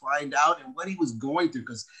able to find out and what he was going through.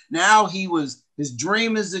 Because now his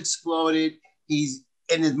dream has exploded. He's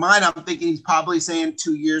in his mind, I'm thinking he's probably saying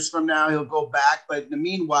 2 years from now, he'll go back. But in the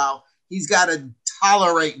meanwhile, he's got to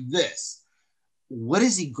tolerate this. What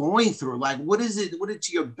is he going through? Like, what is it? What is,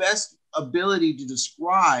 to your best ability to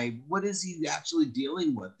describe, what is he actually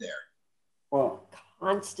dealing with there? Well,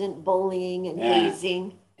 constant bullying and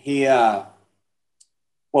hazing.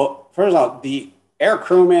 Well, first of all, the air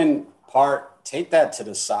crewman part, take that to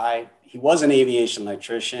the side. He was an aviation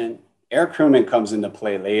electrician. Air crewman comes into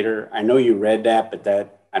play later. I know you read that, but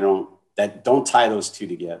don't tie those two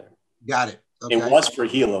together. Got it. Okay. It was for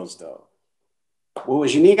helos though. what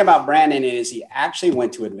was unique about Brandon is he actually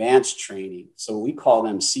went to advanced training. So we call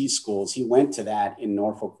them C schools. He went to that in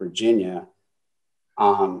Norfolk, Virginia,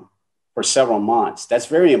 for several months. That's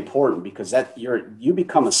very important because you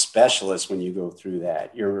become a specialist when you go through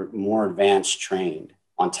that. You're more advanced trained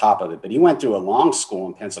on top of it. But he went through a long school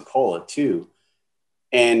in Pensacola too.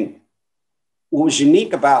 And what was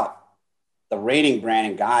unique about the rating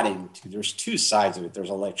Brandon got into, there's two sides of it. There's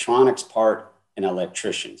electronics part and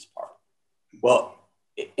electricians part. Well,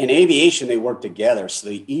 in aviation, they work together. So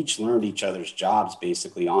they each learned each other's jobs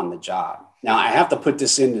basically on the job. Now, I have to put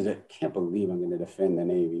this into can't believe I'm going to defend the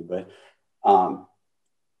Navy, but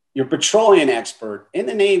your petroleum expert in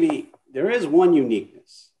the Navy, there is one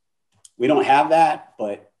uniqueness. We don't have that,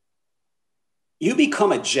 but you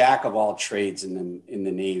become a jack of all trades in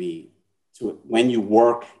the Navy when you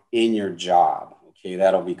work in your job. Okay,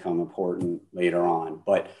 that'll become important later on.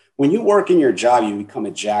 But when you work in your job, you become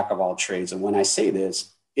a jack of all trades. And when I say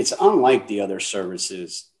this, it's unlike the other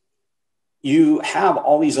services. You have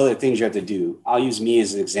all these other things you have to do. I'll use me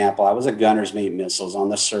as an example. I was a gunner's mate missiles. On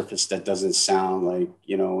the surface, that doesn't sound like,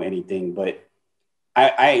 anything, but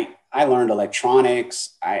I learned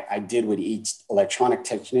electronics. I did what each electronic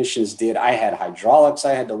technicians did. I had hydraulics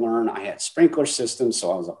I had to learn. I had sprinkler systems,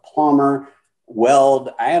 so I was a plumber, weld.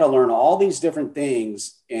 I had to learn all these different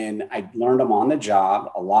things, and I learned them on the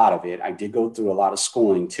job, a lot of it. I did go through a lot of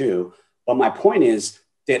schooling too. But my point is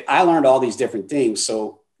that I learned all these different things.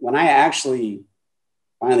 So when I actually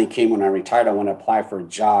finally came, when I retired, I want to apply for a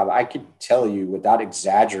job, I could tell you without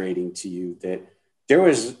exaggerating to you that there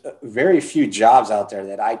was very few jobs out there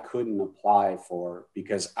that I couldn't apply for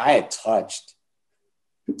because I had touched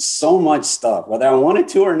so much stuff, whether I wanted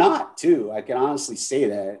to or not, too. I can honestly say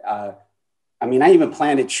that. I even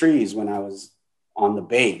planted trees when I was on the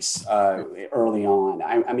base early on.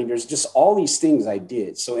 I mean, there's just all these things I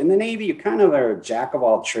did. So in the Navy, you kind of are a jack of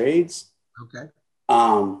all trades. Okay.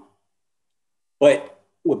 But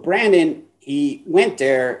with Brandon, he went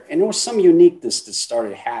there and there was some uniqueness that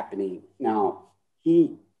started happening. Now,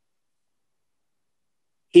 he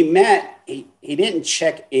didn't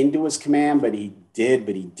check into his command, but he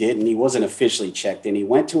didn't. He wasn't officially checked in. He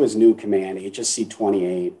went to his new command, HSC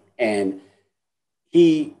 28, and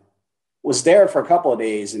he was there for a couple of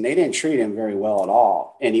days and they didn't treat him very well at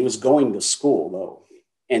all. And he was going to school though.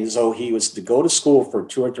 And so he was to go to school for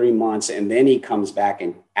 2 or 3 months, and then he comes back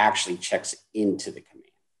and actually checks into the command.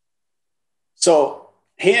 So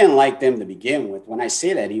he didn't like them to begin with. When I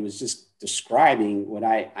say that, he was just describing what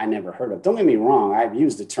I never heard of. Don't get me wrong. I've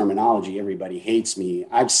used the terminology, everybody hates me.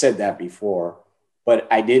 I've said that before, but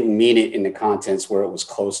I didn't mean it in the contents where it was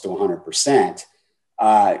close to 100%.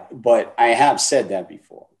 But I have said that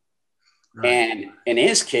before. Right. And in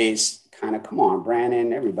his case, kind of, come on,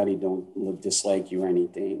 Brandon, everybody don't dislike you or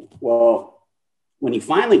anything. Well, when he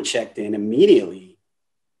finally checked in, immediately,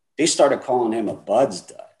 they started calling him a buds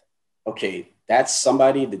dud. Okay, that's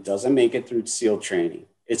somebody that doesn't make it through SEAL training.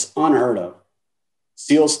 It's unheard of.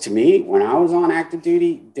 SEALs, to me, when I was on active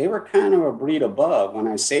duty, they were kind of a breed above. When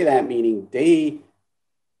I say that, meaning they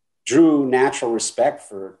drew natural respect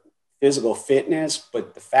for physical fitness,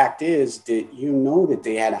 but the fact is that that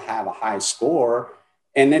they had to have a high score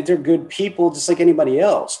and that they're good people just like anybody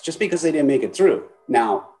else, just because they didn't make it through.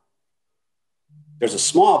 Now, there's a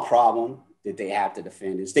small problem that they have to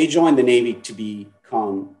defend is they joined the Navy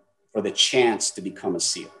for the chance to become a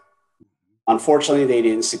SEAL. Unfortunately, they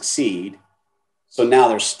didn't succeed. So now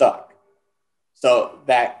they're stuck. So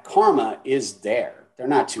that karma is there. They're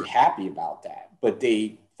not too happy about that, but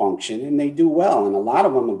they function and they do well. And a lot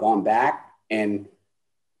of them have gone back and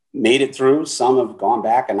made it through. Some have gone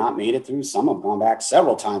back and not made it through. Some have gone back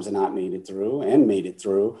several times and not made it through and made it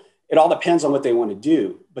through. It all depends on what they want to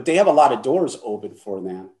do, but they have a lot of doors open for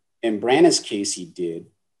them. In Brandon's case, he did,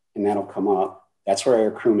 and that'll come up. That's where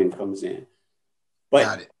our crewman comes in.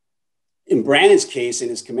 But in Brandon's case, in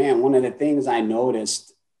his command, one of the things I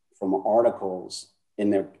noticed from articles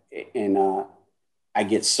I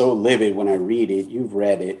get so livid when I read it, you've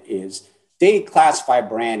read it, is they classify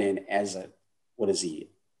Brandon as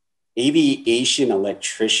aviation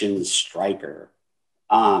electrician striker.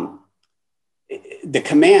 The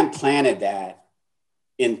command planted that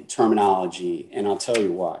in terminology, and I'll tell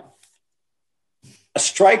you why. A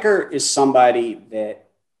striker is somebody that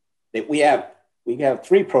we have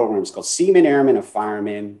 3 programs called Seaman, Airman, and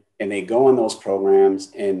Fireman, and they go in those programs,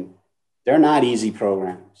 and they're not easy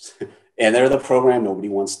programs. And they're the program nobody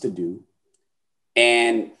wants to do.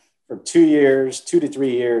 And for 2 to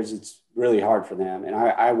 3 years, it's really hard for them. And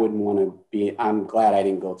I wouldn't want to I'm glad I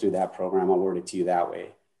didn't go through that program. I'll word it to you that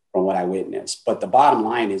way. from what I witnessed. But the bottom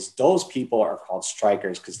line is those people are called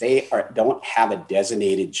strikers because they don't have a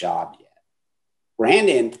designated job yet.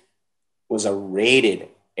 Brandon was a rated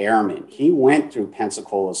airman. He went through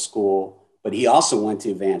Pensacola School, but he also went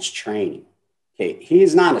to advanced training. Okay,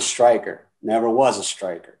 he's not a striker, never was a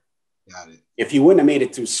striker. Got it. If he wouldn't have made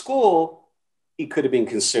it through school, he could have been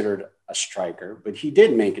considered a striker, but he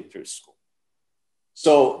did make it through school.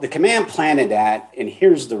 So the command planted that, and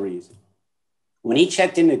here's the reason. When he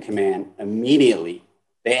checked into command, immediately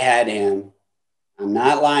they had him, I'm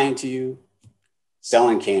not lying to you,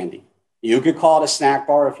 selling candy. You could call it a snack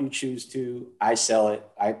bar if you choose to. I sell it.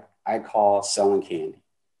 I call selling candy.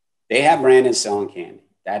 They have Brandon selling candy.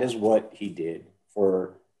 That is what he did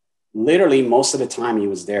for literally most of the time he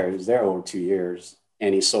was there. He was there over 2 years,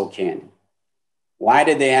 and he sold candy. Why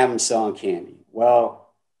did they have him selling candy?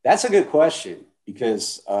 Well, that's a good question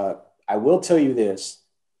because I will tell you this.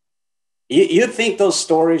 You think those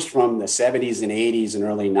stories from the 70s and 80s and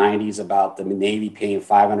early 90s about the Navy paying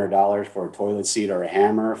 $500 for a toilet seat or a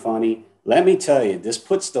hammer are funny? Let me tell you, this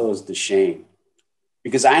puts those to shame.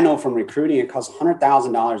 Because I know from recruiting, it costs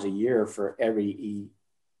 $100,000 a year for every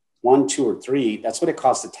E1, 2, or 3. That's what it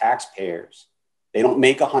costs the taxpayers. They don't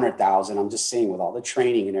make $100,000. I'm just saying with all the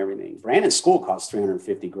training and everything. Brandon's school costs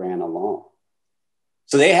 $350,000 alone.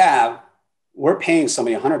 So we're paying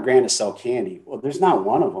somebody $100,000 to sell candy. Well, there's not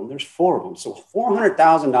one of them. There's 4 of them. So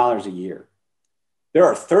 $400,000 a year. There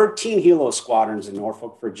are 13 Helo squadrons in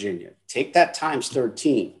Norfolk, Virginia. Take that times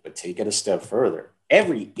 13, but take it a step further.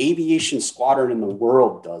 Every aviation squadron in the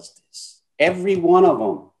world does this. Every one of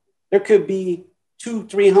them. There could be 200,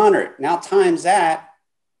 300. Now times that,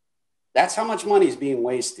 that's how much money is being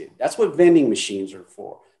wasted. That's what vending machines are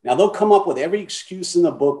for. Now they'll come up with every excuse in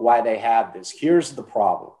the book why they have this. Here's the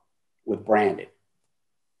problem with Brandon.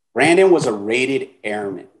 Brandon was a rated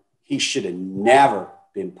airman. He should have never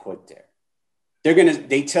been put there.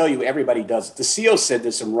 They tell you everybody does it. The CO said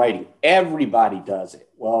this in writing. Everybody does it.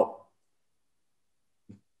 Well,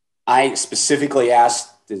 I specifically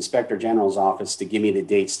asked the Inspector General's office to give me the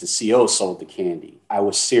dates the CO sold the candy. I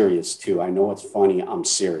was serious too. I know it's funny. I'm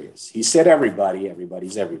serious. He said everybody.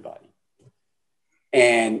 Everybody's everybody.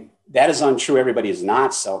 And that is untrue. Everybody does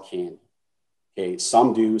not sell candy. Okay,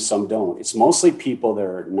 some do, some don't. It's mostly people that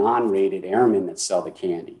are non-rated airmen that sell the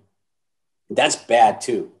candy. That's bad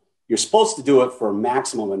too. You're supposed to do it for a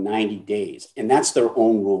maximum of 90 days. And that's their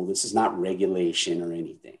own rule. This is not regulation or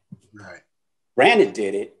anything. Right. Brandon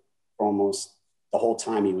did it almost the whole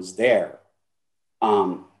time he was there.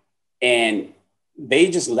 And they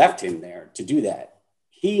just left him there to do that.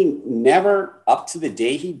 He never, up to the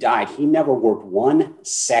day he died, he never worked 1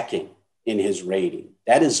 second in his rating.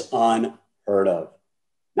 That is unheard of.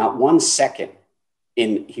 Not 1 second.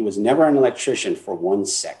 He was never an electrician for 1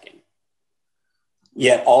 second.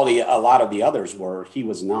 Yet a lot of the others were, he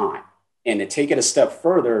was not. And to take it a step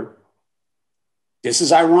further, this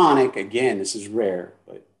is ironic. Again, this is rare,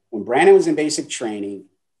 but when Brandon was in basic training,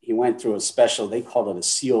 he went through a special, they called it a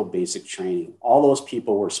SEAL basic training. All those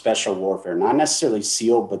people were special warfare, not necessarily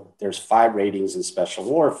SEAL, but there's 5 ratings in special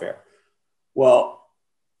warfare. Well,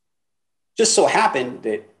 just so happened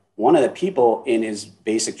that one of the people in his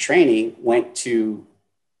basic training went to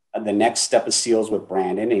the next step of SEALs with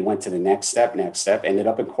Brandon. And he went to the next step, ended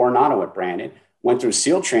up in Coronado with Brandon, went through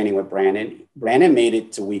SEAL training with Brandon. Brandon made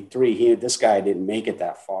it to week 3. This guy didn't make it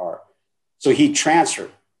that far. So he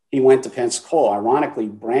transferred. He went to Pensacola. Ironically,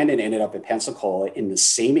 Brandon ended up in Pensacola in the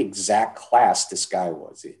same exact class this guy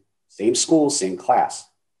was in. Same school, same class.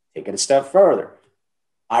 Take it a step further.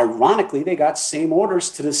 Ironically, they got same orders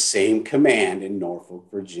to the same command in Norfolk,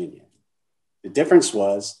 Virginia. The difference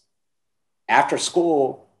was after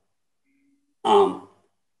school,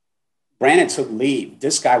 Brandon took leave.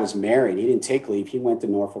 This guy was married. He didn't take leave. He went to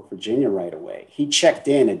Norfolk, Virginia right away. He checked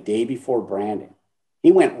in a day before Brandon.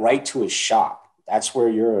 He went right to his shop. That's where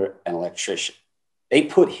you're an electrician. They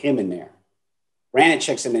put him in there. Brandon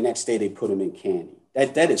checks in the next day. They put him in candy.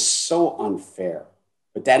 That is so unfair,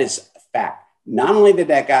 but that is a fact. Not only did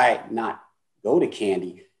that guy not go to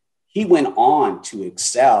candy, he went on to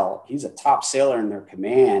excel. He's a top sailor in their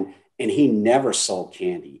command, and he never sold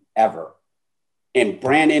candy, ever. And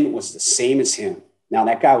Brandon was the same as him. Now,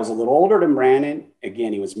 that guy was a little older than Brandon.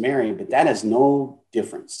 Again, he was married, but that has no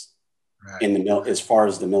difference in as far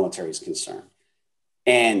as the military is concerned.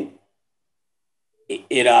 And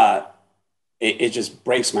it just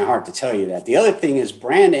breaks my heart to tell you that. The other thing is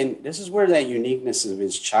Brandon, this is where that uniqueness of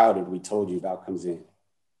his childhood we told you about comes in.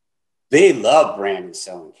 They love Brandon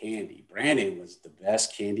selling candy. Brandon was the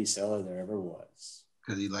best candy seller there ever was.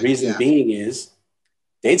 Reason being is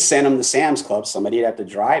they'd send him to Sam's Club. Somebody'd have to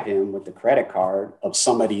drive him with the credit card of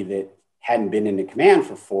somebody that hadn't been in the command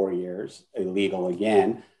for 4 years, illegal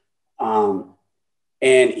again.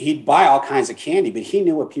 And he'd buy all kinds of candy, but he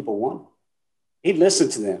knew what people wanted. He'd listen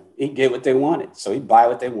to them. He'd get what they wanted. So he'd buy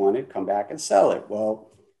what they wanted, come back and sell it. Well,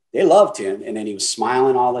 they loved him. And then he was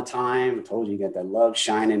smiling all the time. I told you, he got that love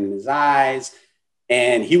shining in his eyes.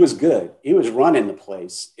 And he was good. He was running the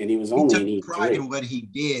place. And he was only in E3. He took pride in what he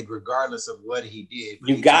did, regardless of what he did.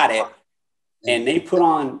 You got it. And they put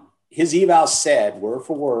on, his evals said, word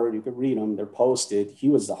for word, you could read them, they're posted. He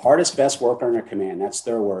was the hardest, best worker in their command. That's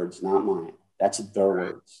their words, not mine. That's their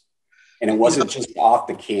words. And it wasn't just off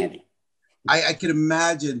the candy. I can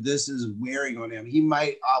imagine this is wearing on him. He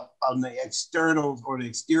might, on the external or the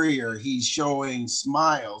exterior, he's showing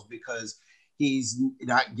smiles because he's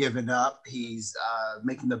not giving up. He's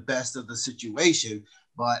making the best of the situation.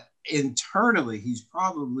 But internally, he's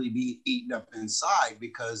probably be eaten up inside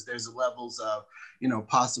because there's levels of,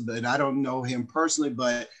 possibility. And I don't know him personally,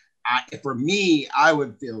 but for me, I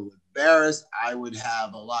would feel embarrassed. I would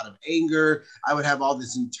have a lot of anger. I would have all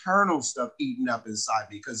this internal stuff eaten up inside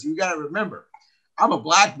me because you got to remember, I'm a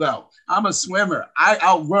black belt. I'm a swimmer. I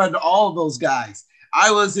outrun all those guys.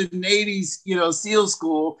 I was in Navy's, SEAL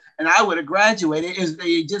school, and I would have graduated if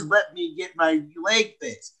they just let me get my leg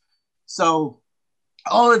fixed. So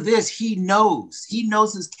all of this, he knows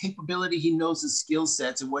his capability. He knows his skill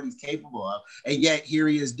sets and what he's capable of. And yet here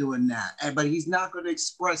he is doing that. But he's not going to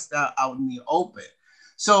express that out in the open.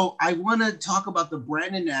 So I want to talk about the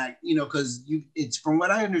Brandon Act, because it's, from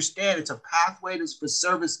what I understand, it's a pathway for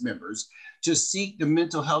service members to seek the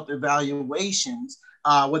mental health evaluations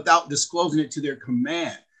without disclosing it to their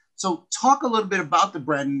command. So talk a little bit about the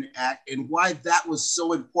Brandon Act and why that was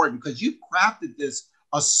so important, because you crafted this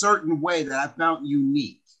a certain way that I found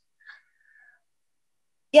unique.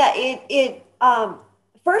 Yeah, it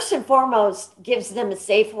first and foremost gives them a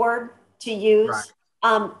safe word to use.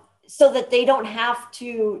 Right. So that they don't have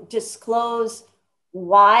to disclose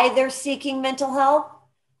why they're seeking mental health.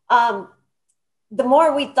 The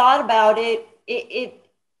more we thought about it,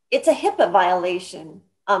 it's a HIPAA violation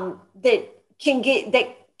that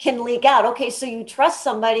can leak out. Okay, so you trust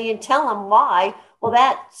somebody and tell them why. Well,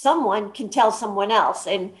 that someone can tell someone else,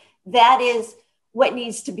 and that is what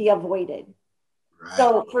needs to be avoided. Right.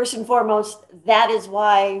 So first and foremost, that is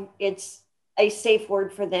why it's a safe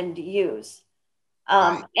word for them to use.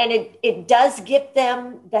 Right. And it does give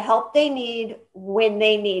them the help they need when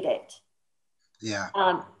they need it. Yeah.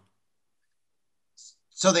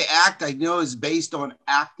 So the act, I know, is based on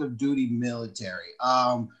active duty military.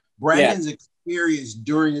 Brandon's experience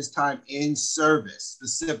during his time in service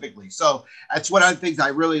specifically. So that's one of the things I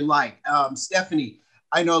really like. Stephanie,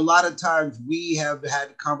 I know a lot of times we have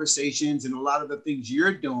had conversations, and a lot of the things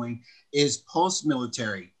you're doing is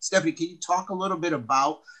post-military. Stephanie, can you talk a little bit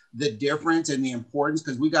about the difference and the importance?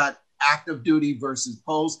 Because we got active duty versus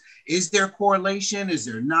post. Is there correlation? Is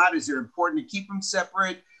there not? Is it important to keep them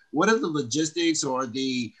separate? What are the logistics or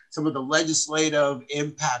some of the legislative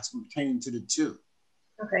impacts pertaining to the two?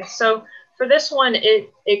 Okay, so for this one,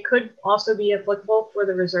 it could also be applicable for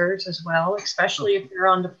the reserves as well, especially if they're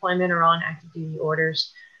on deployment or on active duty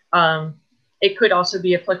orders. It could also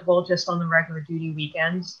be applicable just on the regular duty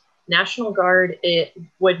weekends. National Guard, it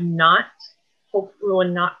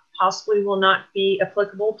possibly will not be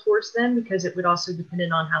applicable towards them because it would also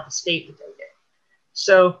depend on how the state would take it.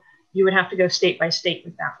 So you would have to go state by state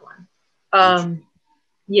with that one.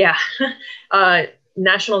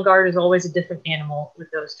 National Guard is always a different animal with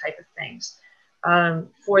those type of things.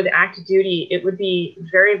 For the active duty, it would be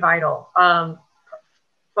very vital.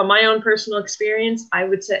 From my own personal experience, I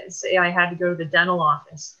would say I had to go to the dental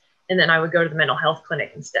office, and then I would go to the mental health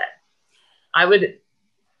clinic instead. I would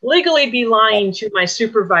legally be lying to my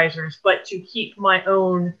supervisors, but to keep my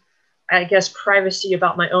own, privacy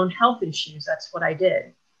about my own health issues, that's what I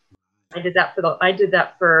did. I did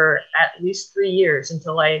that for at least 3 years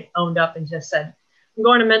until I owned up and just said, I'm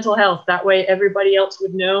going to mental health. That way everybody else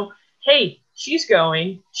would know, hey, she's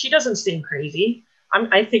going. She doesn't seem crazy.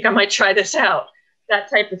 I think I might try this out. That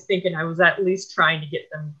type of thinking I was at least trying to get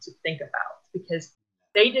them to think about, because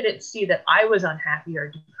they didn't see that I was unhappy or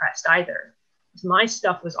depressed either. My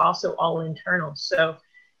stuff was also all internal. So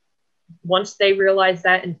once they realized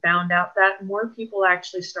that and found out that, more people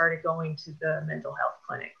actually started going to the mental health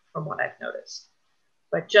clinic, from what I've noticed.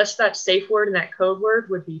 But just that safe word and that code word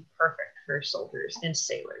would be perfect for soldiers and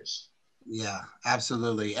sailors. Yeah,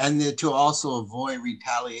 absolutely. And to also avoid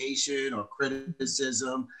retaliation or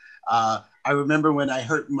criticism. I remember when I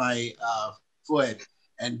hurt my foot,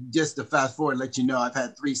 And just to fast forward, let you know, I've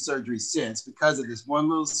had 3 surgeries since because of this one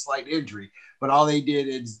little slight injury. But all they did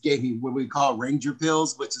is gave me what we call Ranger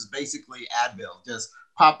pills, which is basically Advil. Just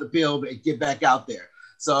pop the pill and get back out there.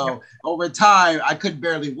 So over time, I could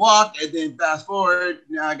barely walk. And then fast forward,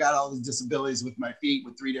 now I got all these disabilities with my feet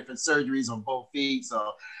with 3 different surgeries on both feet.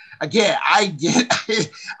 So again, I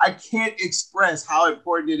can't express how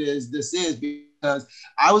important this is because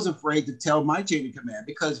I was afraid to tell my chain of command,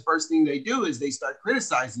 because first thing they do is they start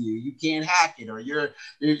criticizing you. You can't hack it, or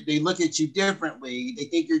they look at you differently. They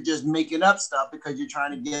think you're just making up stuff because you're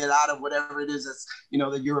trying to get out of whatever it is that's,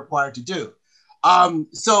 that you're required to do.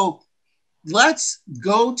 So let's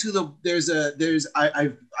go to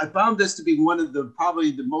I found this to be one of the probably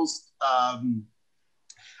the most I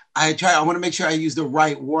want to make sure I use the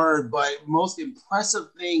right word, but most impressive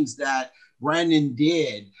things that Brandon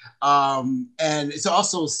did. And it's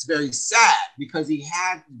also very sad because he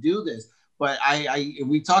had to do this. But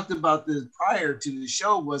we talked about this prior to the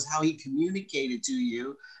show, was how he communicated to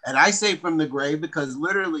you. And I say from the grave because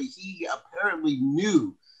literally he apparently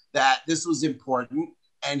knew that this was important,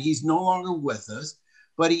 and he's no longer with us,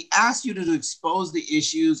 but he asked you to expose the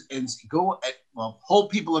issues and hold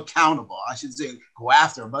people accountable. I should say go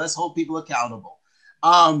after them, but let's hold people accountable.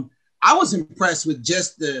 I was impressed with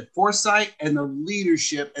just the foresight and the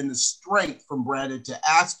leadership and the strength from Brandon to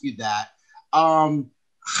ask you that.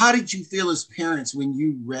 How did you feel as parents when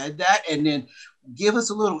you read that? And then give us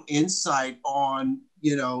a little insight on,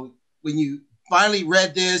 when you finally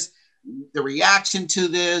read this, the reaction to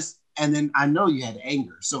this. And then I know you had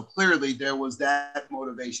anger. So clearly there was that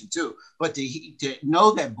motivation too. But to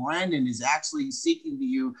know that Brandon is actually seeking to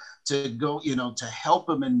you to go, to help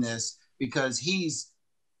him in this, because he's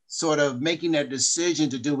sort of making that decision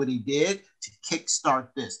to do what he did to kickstart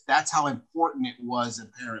this. That's how important it was,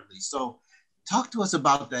 apparently. So talk to us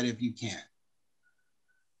about that if you can.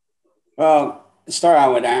 Well, to start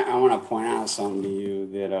out with, I want to point out something to you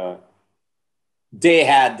that they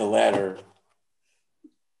had the letter.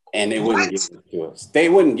 And they wouldn't give it to us. They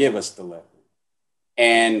wouldn't give us the letter.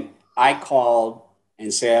 And I called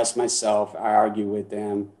and asked myself, I argued with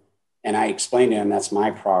them, and I explained to them, that's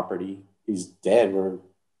my property. He's dead, or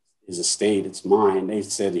his estate, it's mine. They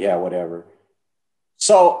said, yeah, whatever.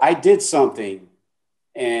 So I did something.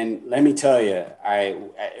 And let me tell you,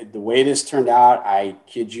 the way this turned out, I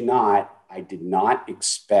kid you not, I did not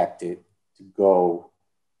expect it to go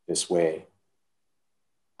this way.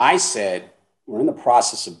 I said, we're in the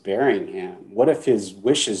process of burying him. What if his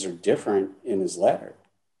wishes are different in his letter?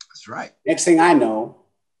 That's right. Next thing I know,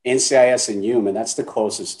 NCIS and Human, that's the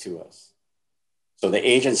closest to us. So the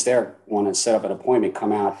agents there want to set up an appointment,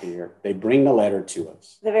 come out here. They bring the letter to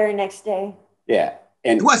us. The very next day. Yeah.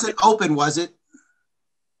 And it wasn't open, was it?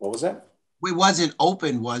 What was that? It wasn't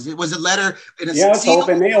open, was it? Was it letter in a it's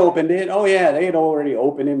open. They opened it. Oh, yeah. They had already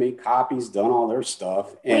opened it, made copies, done all their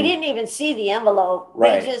stuff. And we didn't even see the envelope.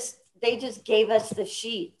 Right. They just gave us the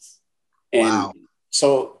sheets. And wow.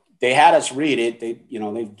 So they had us read it. They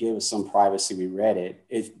gave us some privacy. We read it.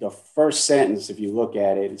 It's the first sentence, if you look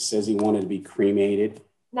at it, it says he wanted to be cremated.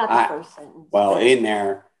 Not the first sentence. Well, in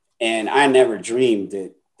there. And I never dreamed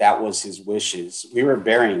that was his wishes. We were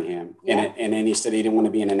burying him. Yeah. And then he said he didn't want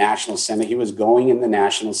to be in a national cemetery. He was going in the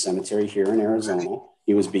national cemetery here in Arizona. Right.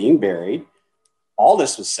 He was being buried. All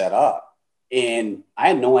this was set up. And I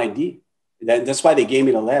had no idea. That's why they gave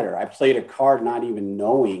me the letter. I played a card not even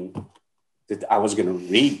knowing that I was going to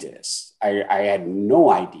read this. I had no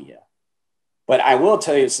idea. But I will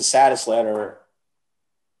tell you, it's the saddest letter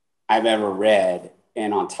I've ever read.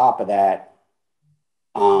 And on top of that,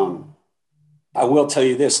 I will tell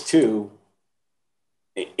you this too.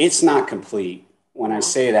 It's not complete. When I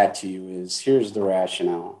say that to you here's the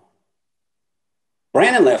rationale.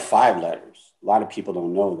 Brandon left 5 letters. A lot of people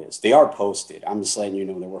don't know this. They are posted. I'm just letting you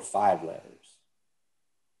know there were 5 letters.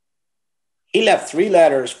 He left 3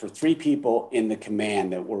 letters for 3 people in the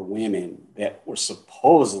command that were women that were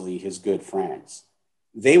supposedly his good friends.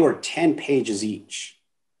 They were 10 pages each.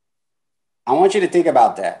 I want you to think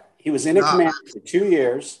about that. He was in a command for 2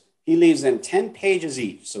 years. He leaves them 10 pages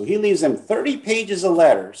each. So he leaves them 30 pages of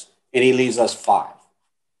letters, and he leaves us 5.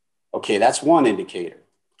 Okay, that's one indicator.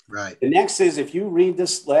 Right. The next is, if you read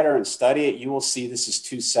this letter and study it, you will see this is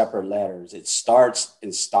 2 separate letters. It starts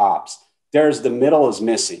and stops. The middle is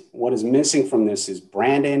missing. What is missing from this is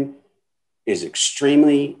Brandon is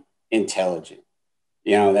extremely intelligent.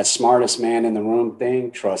 That smartest man in the room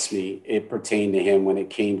thing, trust me, it pertained to him when it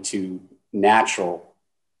came to natural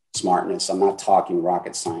smartness. I'm not talking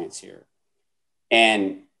rocket science here.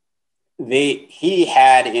 And he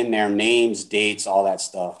had in their names, dates, all that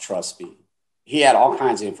stuff, trust me. He had all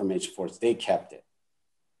kinds of information for us. They kept it.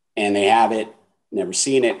 and they have it, never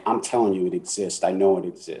seen it. I'm telling you it exists. I know it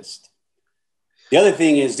exists. The other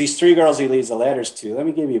thing is these 3 girls he leaves the letters to, let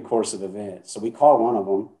me give you a course of events. So we call one of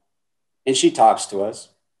them and she talks to us.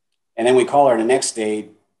 And then we call her the next day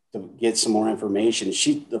to get some more information.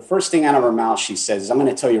 The first thing out of her mouth, she says, I'm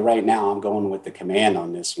going to tell you right now, I'm going with the command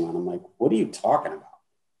on this one. I'm like, what are you talking about?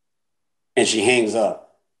 And she hangs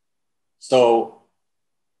up. So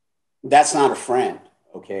that's not a friend.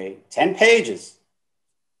 Okay. 10 pages.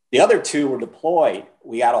 The other 2 were deployed.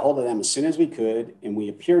 We got a hold of them as soon as we could, and we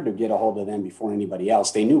appeared to get a hold of them before anybody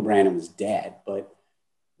else. They knew Brandon was dead, but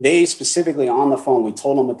they specifically on the phone, we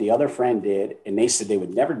told them what the other friend did, and they said they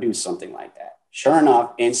would never do something like that. Sure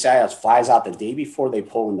enough, NCIS flies out the day before they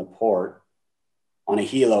pull into port on a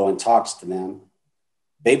helo and talks to them.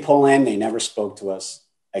 They pull in, they never spoke to us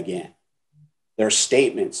again. Their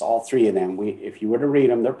statements, all 3 of them, if you were to read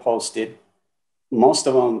them, they're posted. Most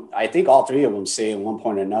of them, I think all 3 of them say at one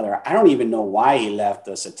point or another, I don't even know why he left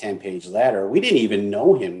us a 10-page letter. We didn't even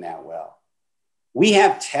know him that well. We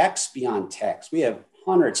have texts beyond texts. We have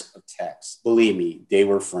hundreds of texts. Believe me, they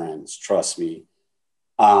were friends. Trust me.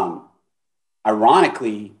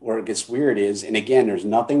 Ironically, where it gets weird is, and again, there's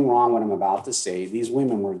nothing wrong with what I'm about to say, these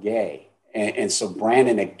women were gay. And so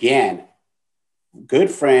Brandon, again,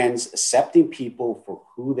 good friends, accepting people for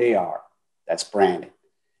who they are. That's Brandon.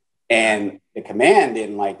 And the command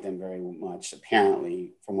didn't like them very much,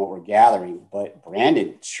 apparently, from what we're gathering, but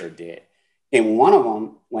Brandon sure did. And one of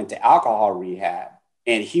them went to alcohol rehab,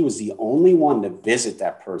 and he was the only one to visit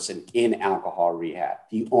that person in alcohol rehab,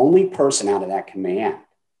 the only person out of that command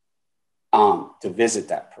to visit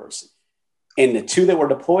that person. And the 2 that were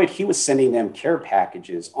deployed, he was sending them care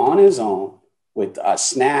packages on his own with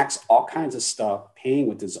snacks, all kinds of stuff, paying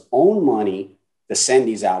with his own money to send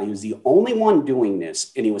these out. He was the only one doing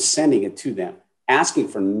this, and he was sending it to them, asking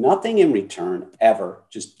for nothing in return ever,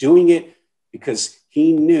 just doing it because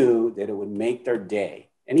he knew that it would make their day.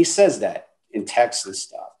 And he says that in text and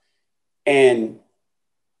stuff. And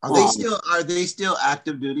are they still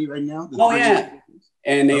active duty right now? Oh yeah.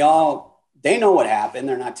 And they know what happened.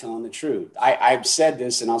 They're not telling the truth. I've said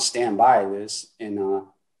this and I'll stand by this, and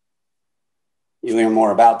you'll hear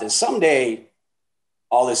more about this someday.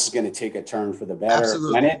 All this is going to take a turn for the better.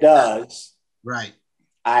 Absolutely. When it does, right,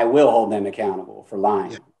 I will hold them accountable for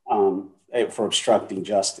lying, for obstructing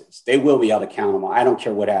justice. They will be held accountable. I don't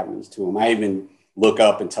care what happens to them. I even look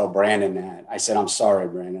up and tell Brandon that. I said, I'm sorry,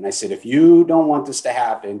 Brandon. I said, if you don't want this to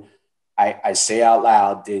happen, I say out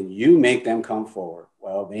loud, then you make them come forward.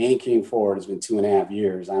 Well, they ain't came forward. It's been 2.5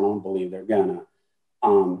 years. I don't believe they're gonna.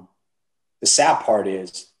 The sad part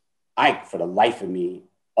is, for the life of me,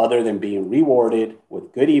 other than being rewarded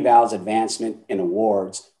with good evals, advancement, and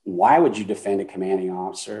awards, why would you defend a commanding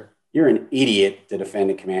officer? You're an idiot to defend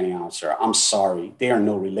a commanding officer. I'm sorry. They are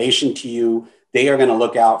no relation to you. They are going to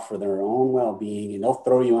look out for their own well-being, and they'll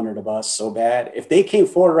throw you under the bus so bad. If they came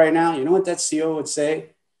forward right now, you know what that CO would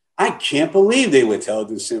say? I can't believe they withheld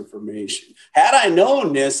this information. Had I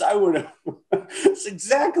known this, I would have. That's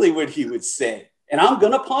exactly what he would say. And I'm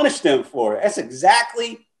going to punish them for it. That's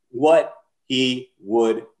exactly what he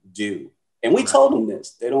would do. And we told them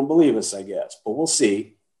this. They don't believe us, I guess, but we'll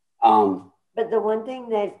see. But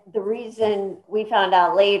the reason we found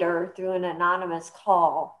out later through an anonymous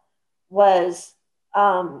call was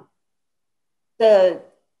the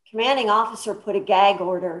commanding officer put a gag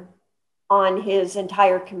order on his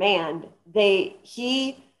entire command.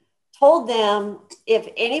 He told them if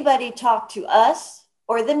anybody talked to us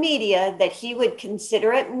or the media, that he would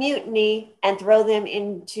consider it mutiny and throw them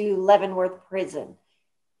into Leavenworth prison.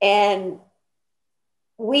 And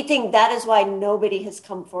we think that is why nobody has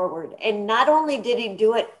come forward. And not only did he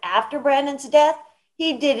do it after Brandon's death,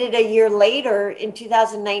 he did it a year later in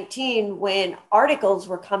 2019 when articles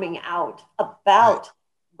were coming out about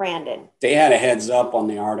Brandon. They had a heads up on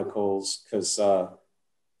the articles because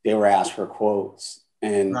they were asked for quotes.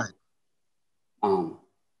 And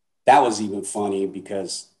that was even funny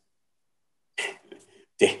because,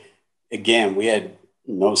 we had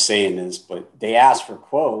no say in this, but they asked for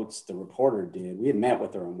quotes. The reporter did. We had met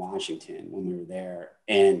with her in Washington when we were there,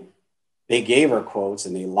 and they gave her quotes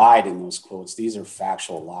and they lied in those quotes. These are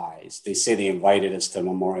factual lies. They say they invited us to a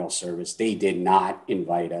memorial service. They did not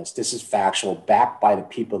invite us. This is factual, backed by the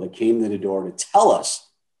people that came to the door to tell us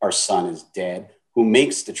our son is dead, who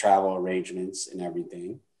makes the travel arrangements and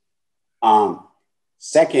everything.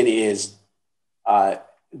 Second is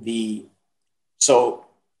so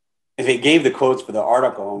if they gave the quotes for the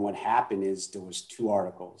article, and what happened is there was 2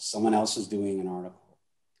 articles. Someone else was doing an article.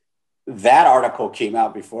 That article came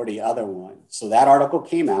out before the other one. So that article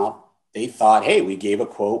came out. they thought, hey, we gave a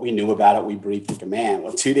quote, we knew about it, we briefed the command.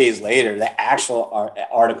 Well, 2 days later, the actual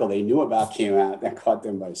article they knew about came out. That caught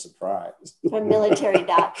them by surprise. From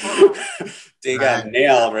military.com. They got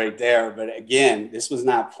nailed right there. But again, this was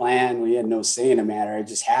not planned. We had no say in the matter. It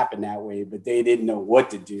just happened that way, but they didn't know what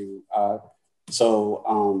to do.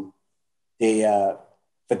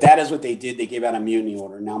 But that is what they did. They gave out a mutiny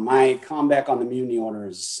order. Now, my comeback on the mutiny order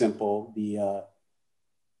is simple.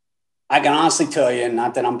 I can honestly tell you,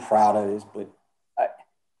 not that I'm proud of this, but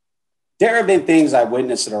there have been things I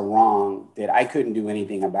witnessed that are wrong that I couldn't do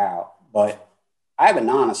anything about, but I haven't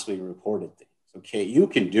honestly reported things, okay? You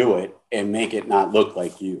can do it and make it not look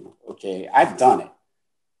like you, okay? I've done it.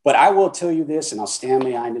 But I will tell you this, and I'll stand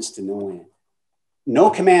behind this to no end. No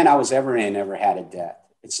command I was ever in ever had a death.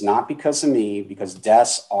 It's not because of me, because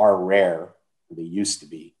deaths are rare. They used to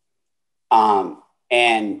be.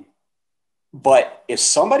 But if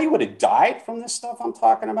somebody would have died from this stuff I'm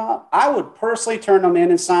talking about, I would personally turn them in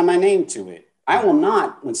and sign my name to it. I will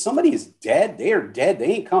not. When somebody is dead, they are dead. They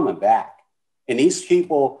ain't coming back. And these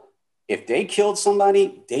people, if they killed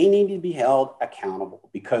somebody, they need to be held accountable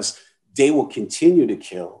because they will continue to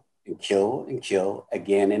kill and kill and kill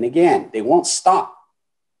again and again. They won't stop.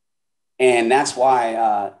 And that's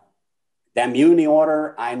why that mutiny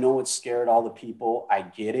order, I know it scared all the people. I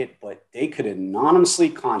get it, but they could have anonymously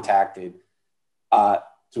contacted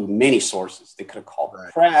through many sources. They could have called the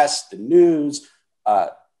press, the news,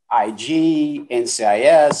 IG,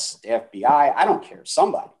 NCIS, the FBI. I don't care.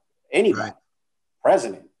 Somebody, anybody,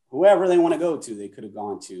 president, whoever they want to go to, they could have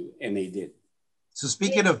gone to, and they didn't. So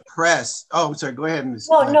speaking of press, oh, sorry, go ahead.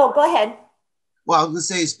 No, go ahead. Well, I was going to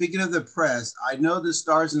say, speaking of the press, I know the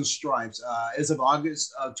Stars and Stripes, as of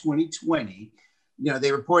August of 2020,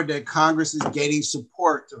 they reported that Congress is gaining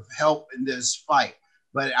support to help in this fight.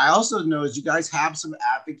 But I also know you guys have some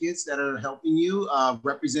advocates that are helping you.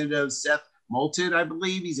 Representative Seth Moulton, I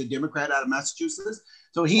believe, he's a Democrat out of Massachusetts.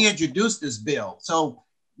 So he introduced this bill. So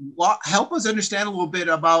help us understand a little bit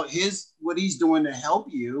about what he's doing to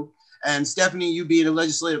help you. And Stephanie, you being a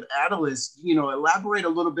legislative analyst, elaborate a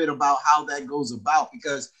little bit about how that goes about,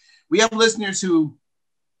 because we have listeners who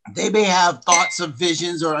they may have thoughts of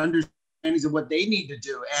visions or understandings of what they need to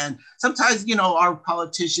do. And sometimes, our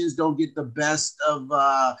politicians don't get the best of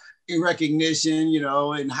recognition,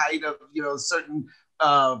 and height of, certain,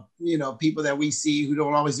 people that we see who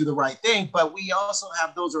don't always do the right thing. But we also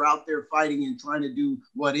have those who are out there fighting and trying to do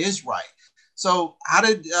what is right. So how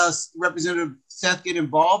did Representative Seth get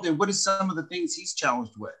involved, and what are some of the things he's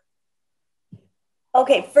challenged with?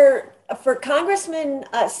 Okay, for Congressman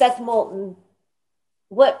Seth Moulton,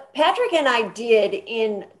 what Patrick and I did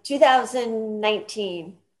in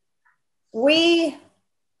 2019,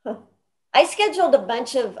 I scheduled a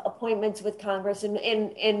bunch of appointments with Congress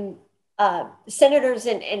and senators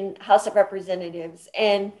and House of Representatives,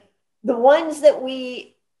 and the ones that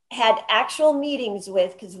we had actual meetings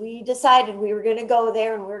with, because we decided we were going to go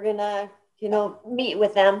there and we're going to, meet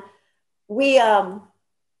with them. We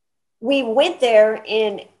went there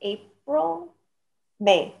in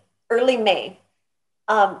early May,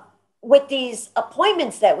 with these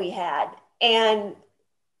appointments that we had. And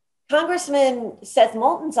Congressman Seth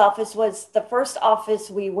Moulton's office was the first office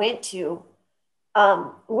we went to.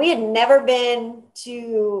 We had never been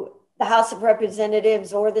to the House of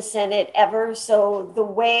Representatives or the Senate ever. So the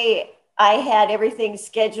way I had everything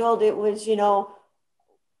scheduled, it was,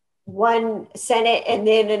 one Senate, and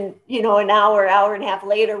then, an hour and a half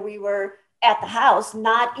later, we were at the House,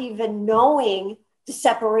 not even knowing the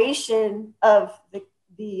separation of the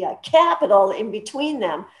Capitol in between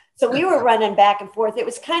them. So we were running back and forth. It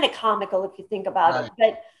was kind of comical if you think about it.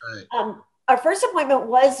 But our first appointment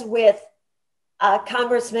was with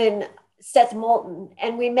Congressman Seth Moulton,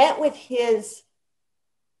 and we met with his,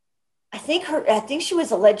 I think she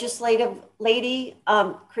was a legislative lady,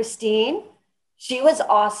 Christine. She was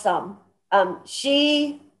awesome.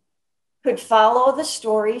 She could follow the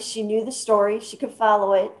story. She knew the story. She could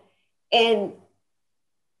follow it. And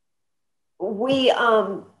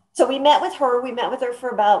so we met with her. We met with her for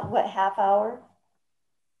about, half hour?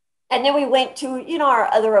 And then we went to,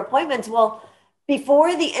 our other appointments. Well,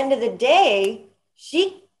 before the end of the day,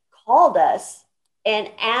 she called us and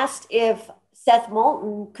asked if Seth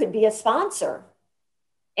Moulton could be a sponsor.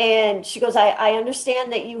 And she goes, I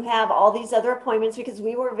understand that you have all these other appointments, because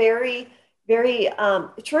we were very, very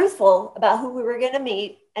truthful about who we were going to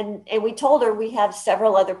meet. And we told her we have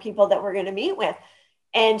several other people that we're going to meet with.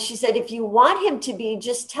 And she said, if you want him to be,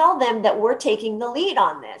 just tell them that we're taking the lead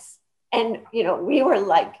on this. And, we were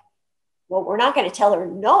like, well, we're not going to tell her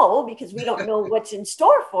no, because we don't know what's in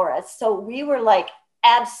store for us. So we were like,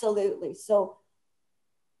 absolutely. So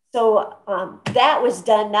So that was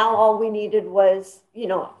done. Now all we needed was,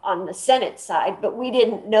 on the Senate side, but we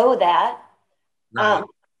didn't know that. Right.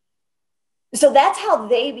 So that's how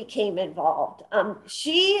they became involved. Oh,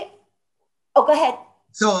 go ahead.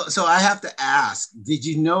 So I have to ask, did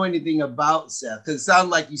you know anything about Seth? Because it sounds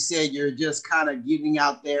like you said you're just kind of getting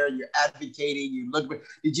out there, you're advocating, you look.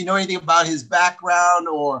 Did you know anything about his background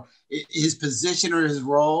or his position or his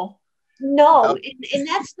role? No, and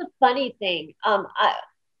that's the funny thing.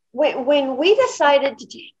 When we decided to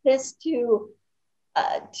take this to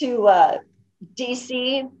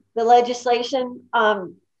DC, the legislation,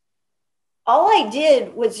 all I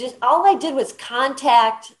did was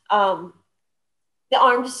contact the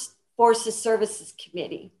Armed Forces Services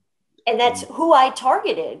Committee, and that's who I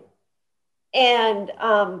targeted. And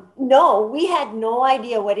no, we had no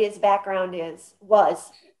idea what his background was.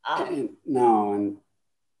 No, and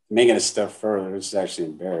making a step further, it's actually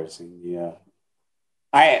embarrassing. Yeah,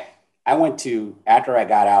 I went to, after I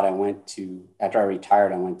retired, I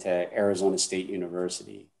went to Arizona State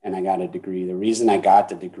University and I got a degree. The reason I got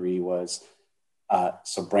the degree was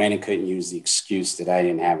so Brandon couldn't use the excuse that I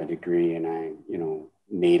didn't have a degree and I,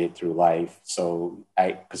 made it through life. So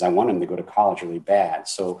because I wanted him to go to college really bad.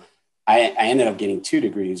 So I ended up getting 2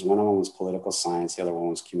 degrees. One of them was political science. The other one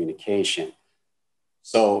was communication.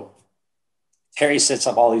 So Terry sets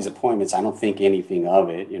up all these appointments. I don't think anything of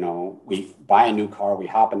it. We buy a new car, we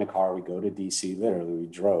hop in the car, we go to DC, literally we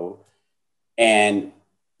drove. And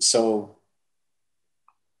so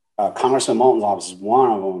Congressman Moulton's office is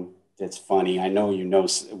one of them that's funny. I know you know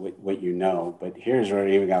what you know, but here's where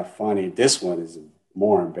it even got funny. This one is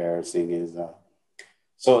more embarrassing is,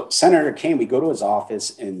 so Senator Kaine, we go to his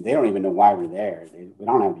office and they don't even know why we're there. We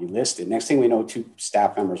don't have you listed. Next thing we know, 2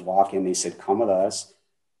 staff members walk in, they said, come with us.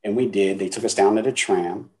 And we did. They took us down to the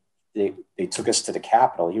tram. They took us to the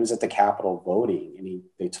Capitol. He was at the Capitol voting and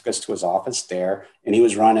they took us to his office there and he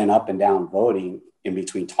was running up and down voting in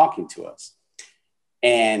between talking to us.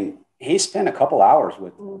 And he spent a couple hours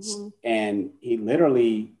with us and he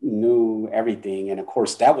literally knew everything. And of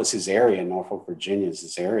course, that was his area. Norfolk, Virginia is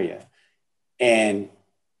his area. And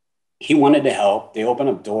he wanted to help. They opened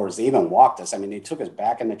up doors. They even walked us. I mean, they took us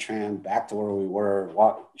back in the tram, back to where we were,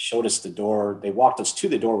 showed us the door. They walked us to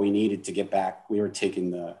the door we needed to get back. We were taking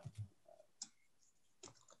the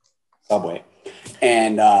subway.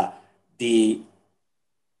 And but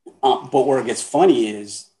where it gets funny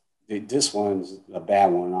is, this one's a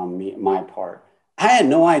bad one on my part. I had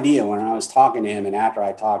no idea when I was talking to him, and after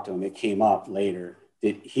I talked to him, it came up later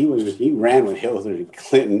that he ran with Hillary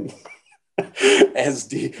Clinton as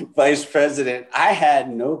the vice president. I had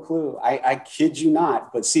no clue. I kid you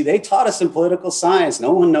not. But see, they taught us in political science.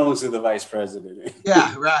 No one knows who the vice president is.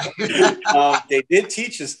 Yeah, right. They did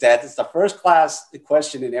teach us that. It's the first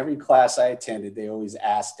question in every class I attended. They always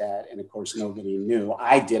asked that. And of course, nobody knew.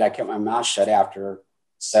 I did. I kept my mouth shut after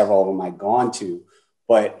several of them I'd gone to.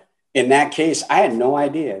 But in that case, I had no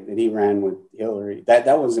idea that he ran with Hillary.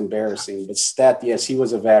 That was embarrassing. But Steph, yes, he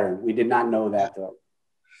was a veteran. We did not know that, though.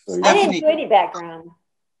 So, I didn't do any background.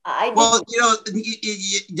 Well,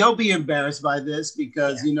 don't be embarrassed by this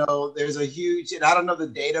because, there's a huge, and I don't know the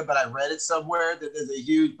data, but I read it somewhere that there's a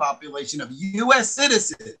huge population of U.S.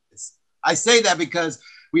 citizens. I say that because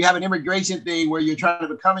we have an immigration thing where you're trying to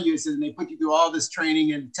become a U.S. citizen. They put you through all this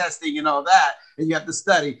training and testing and all that, and you have to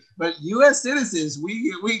study. But U.S. citizens,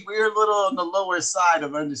 we're a little on the lower side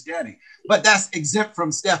of understanding. But that's exempt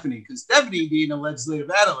from Stephanie, because Stephanie, being a legislative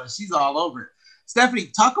analyst, she's all over it. Stephanie,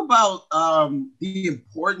 talk about the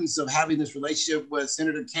importance of having this relationship with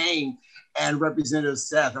Senator Kaine and Representative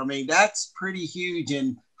Seth. I mean, that's pretty huge.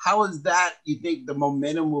 And how is that, you think, the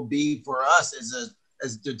momentum will be for us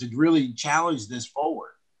as to really challenge this forward?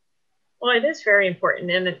 Well, it is very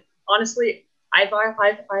important. And honestly, I've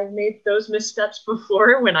made those missteps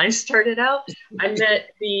before. When I started out, I met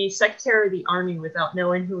the Secretary of the Army without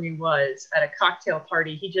knowing who he was at a cocktail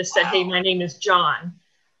party. He just said, "Hey, my name is John."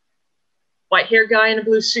 White hair guy in a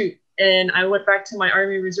blue suit. And I went back to my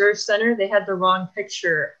Army Reserve Center. They had the wrong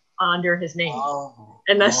picture under his name. Oh,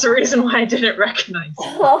 and that's the reason why I didn't recognize him.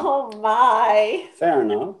 Oh my. Fair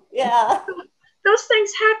enough. Yeah. Those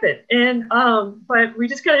things happen. And, but we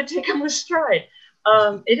just got to take them with stride.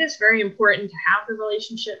 It is very important to have the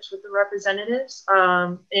relationships with the representatives.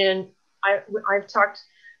 And I've talked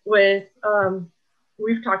with,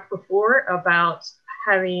 we've talked before about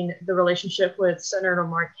having the relationship with Senator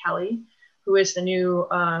Mark Kelly, who is the new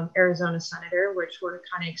Arizona senator, which we're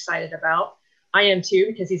kind of excited about. I am too,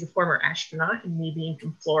 because he's a former astronaut, and me being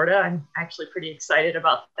from Florida, I'm actually pretty excited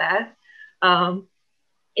about that.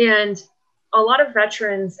 And a lot of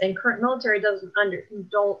veterans and current military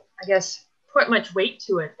don't, I guess, put much weight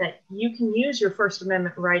to it, that you can use your First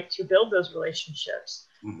Amendment right to build those relationships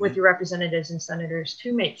with your representatives and senators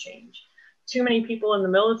to make change. Too many people in the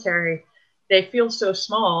military, they feel so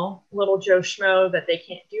small, little Joe Schmo, that they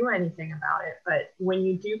can't do anything about it. But when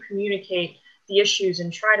you do communicate the issues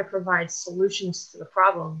and try to provide solutions to the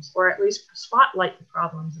problems, or at least spotlight the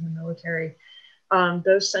problems in the military,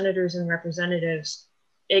 those senators and representatives,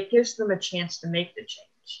 it gives them a chance to make the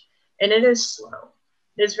change. And it is slow.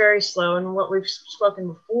 It is very slow. And what we've spoken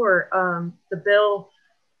before, the bill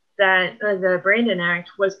that the Brandon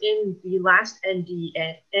Act was in the last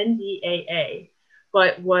NDAA,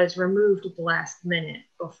 but was removed at the last minute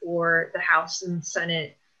before the House and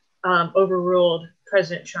Senate overruled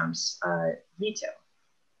President Trump's veto.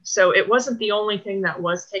 So it wasn't the only thing that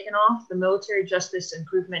was taken off. The Military Justice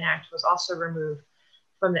Improvement Act was also removed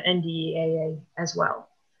from the NDAA as well.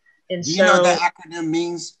 And Do you know what that acronym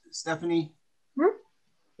means, Stephanie?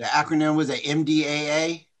 The acronym was a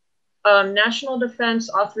MDAA? National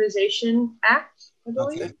Defense Authorization Act, I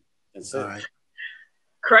believe. Okay. That's All it. right.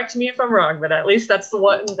 Correct me if I'm wrong, but at least that's the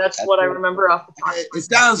one. That's what I remember off the top. It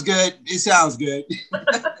sounds good. It sounds good.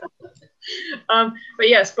 But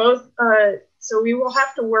yes, both. So we will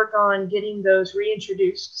have to work on getting those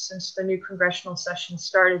reintroduced since the new congressional session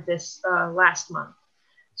started this last month.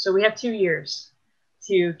 So we have 2 years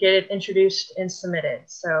to get it introduced and submitted.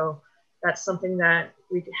 So that's something that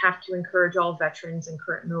we have to encourage all veterans and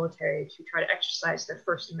current military to try to exercise their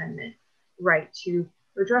First Amendment right to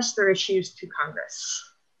address their issues to Congress.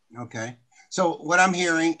 Okay. So what I'm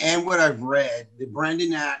hearing and what I've read, the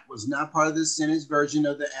Brandon Act was not part of the Senate's version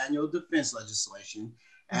of the annual defense legislation.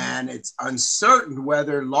 And it's uncertain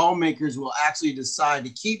whether lawmakers will actually decide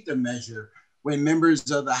to keep the measure when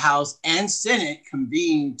members of the House and Senate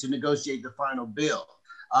convene to negotiate the final bill.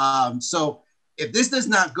 So if this does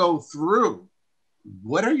not go through,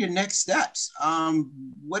 what are your next steps?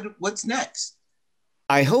 What's next?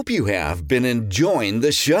 I hope you have been enjoying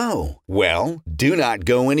the show. Well, do not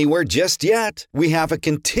go anywhere just yet. We have a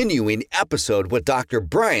continuing episode with Dr.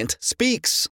 Bryant Speaks.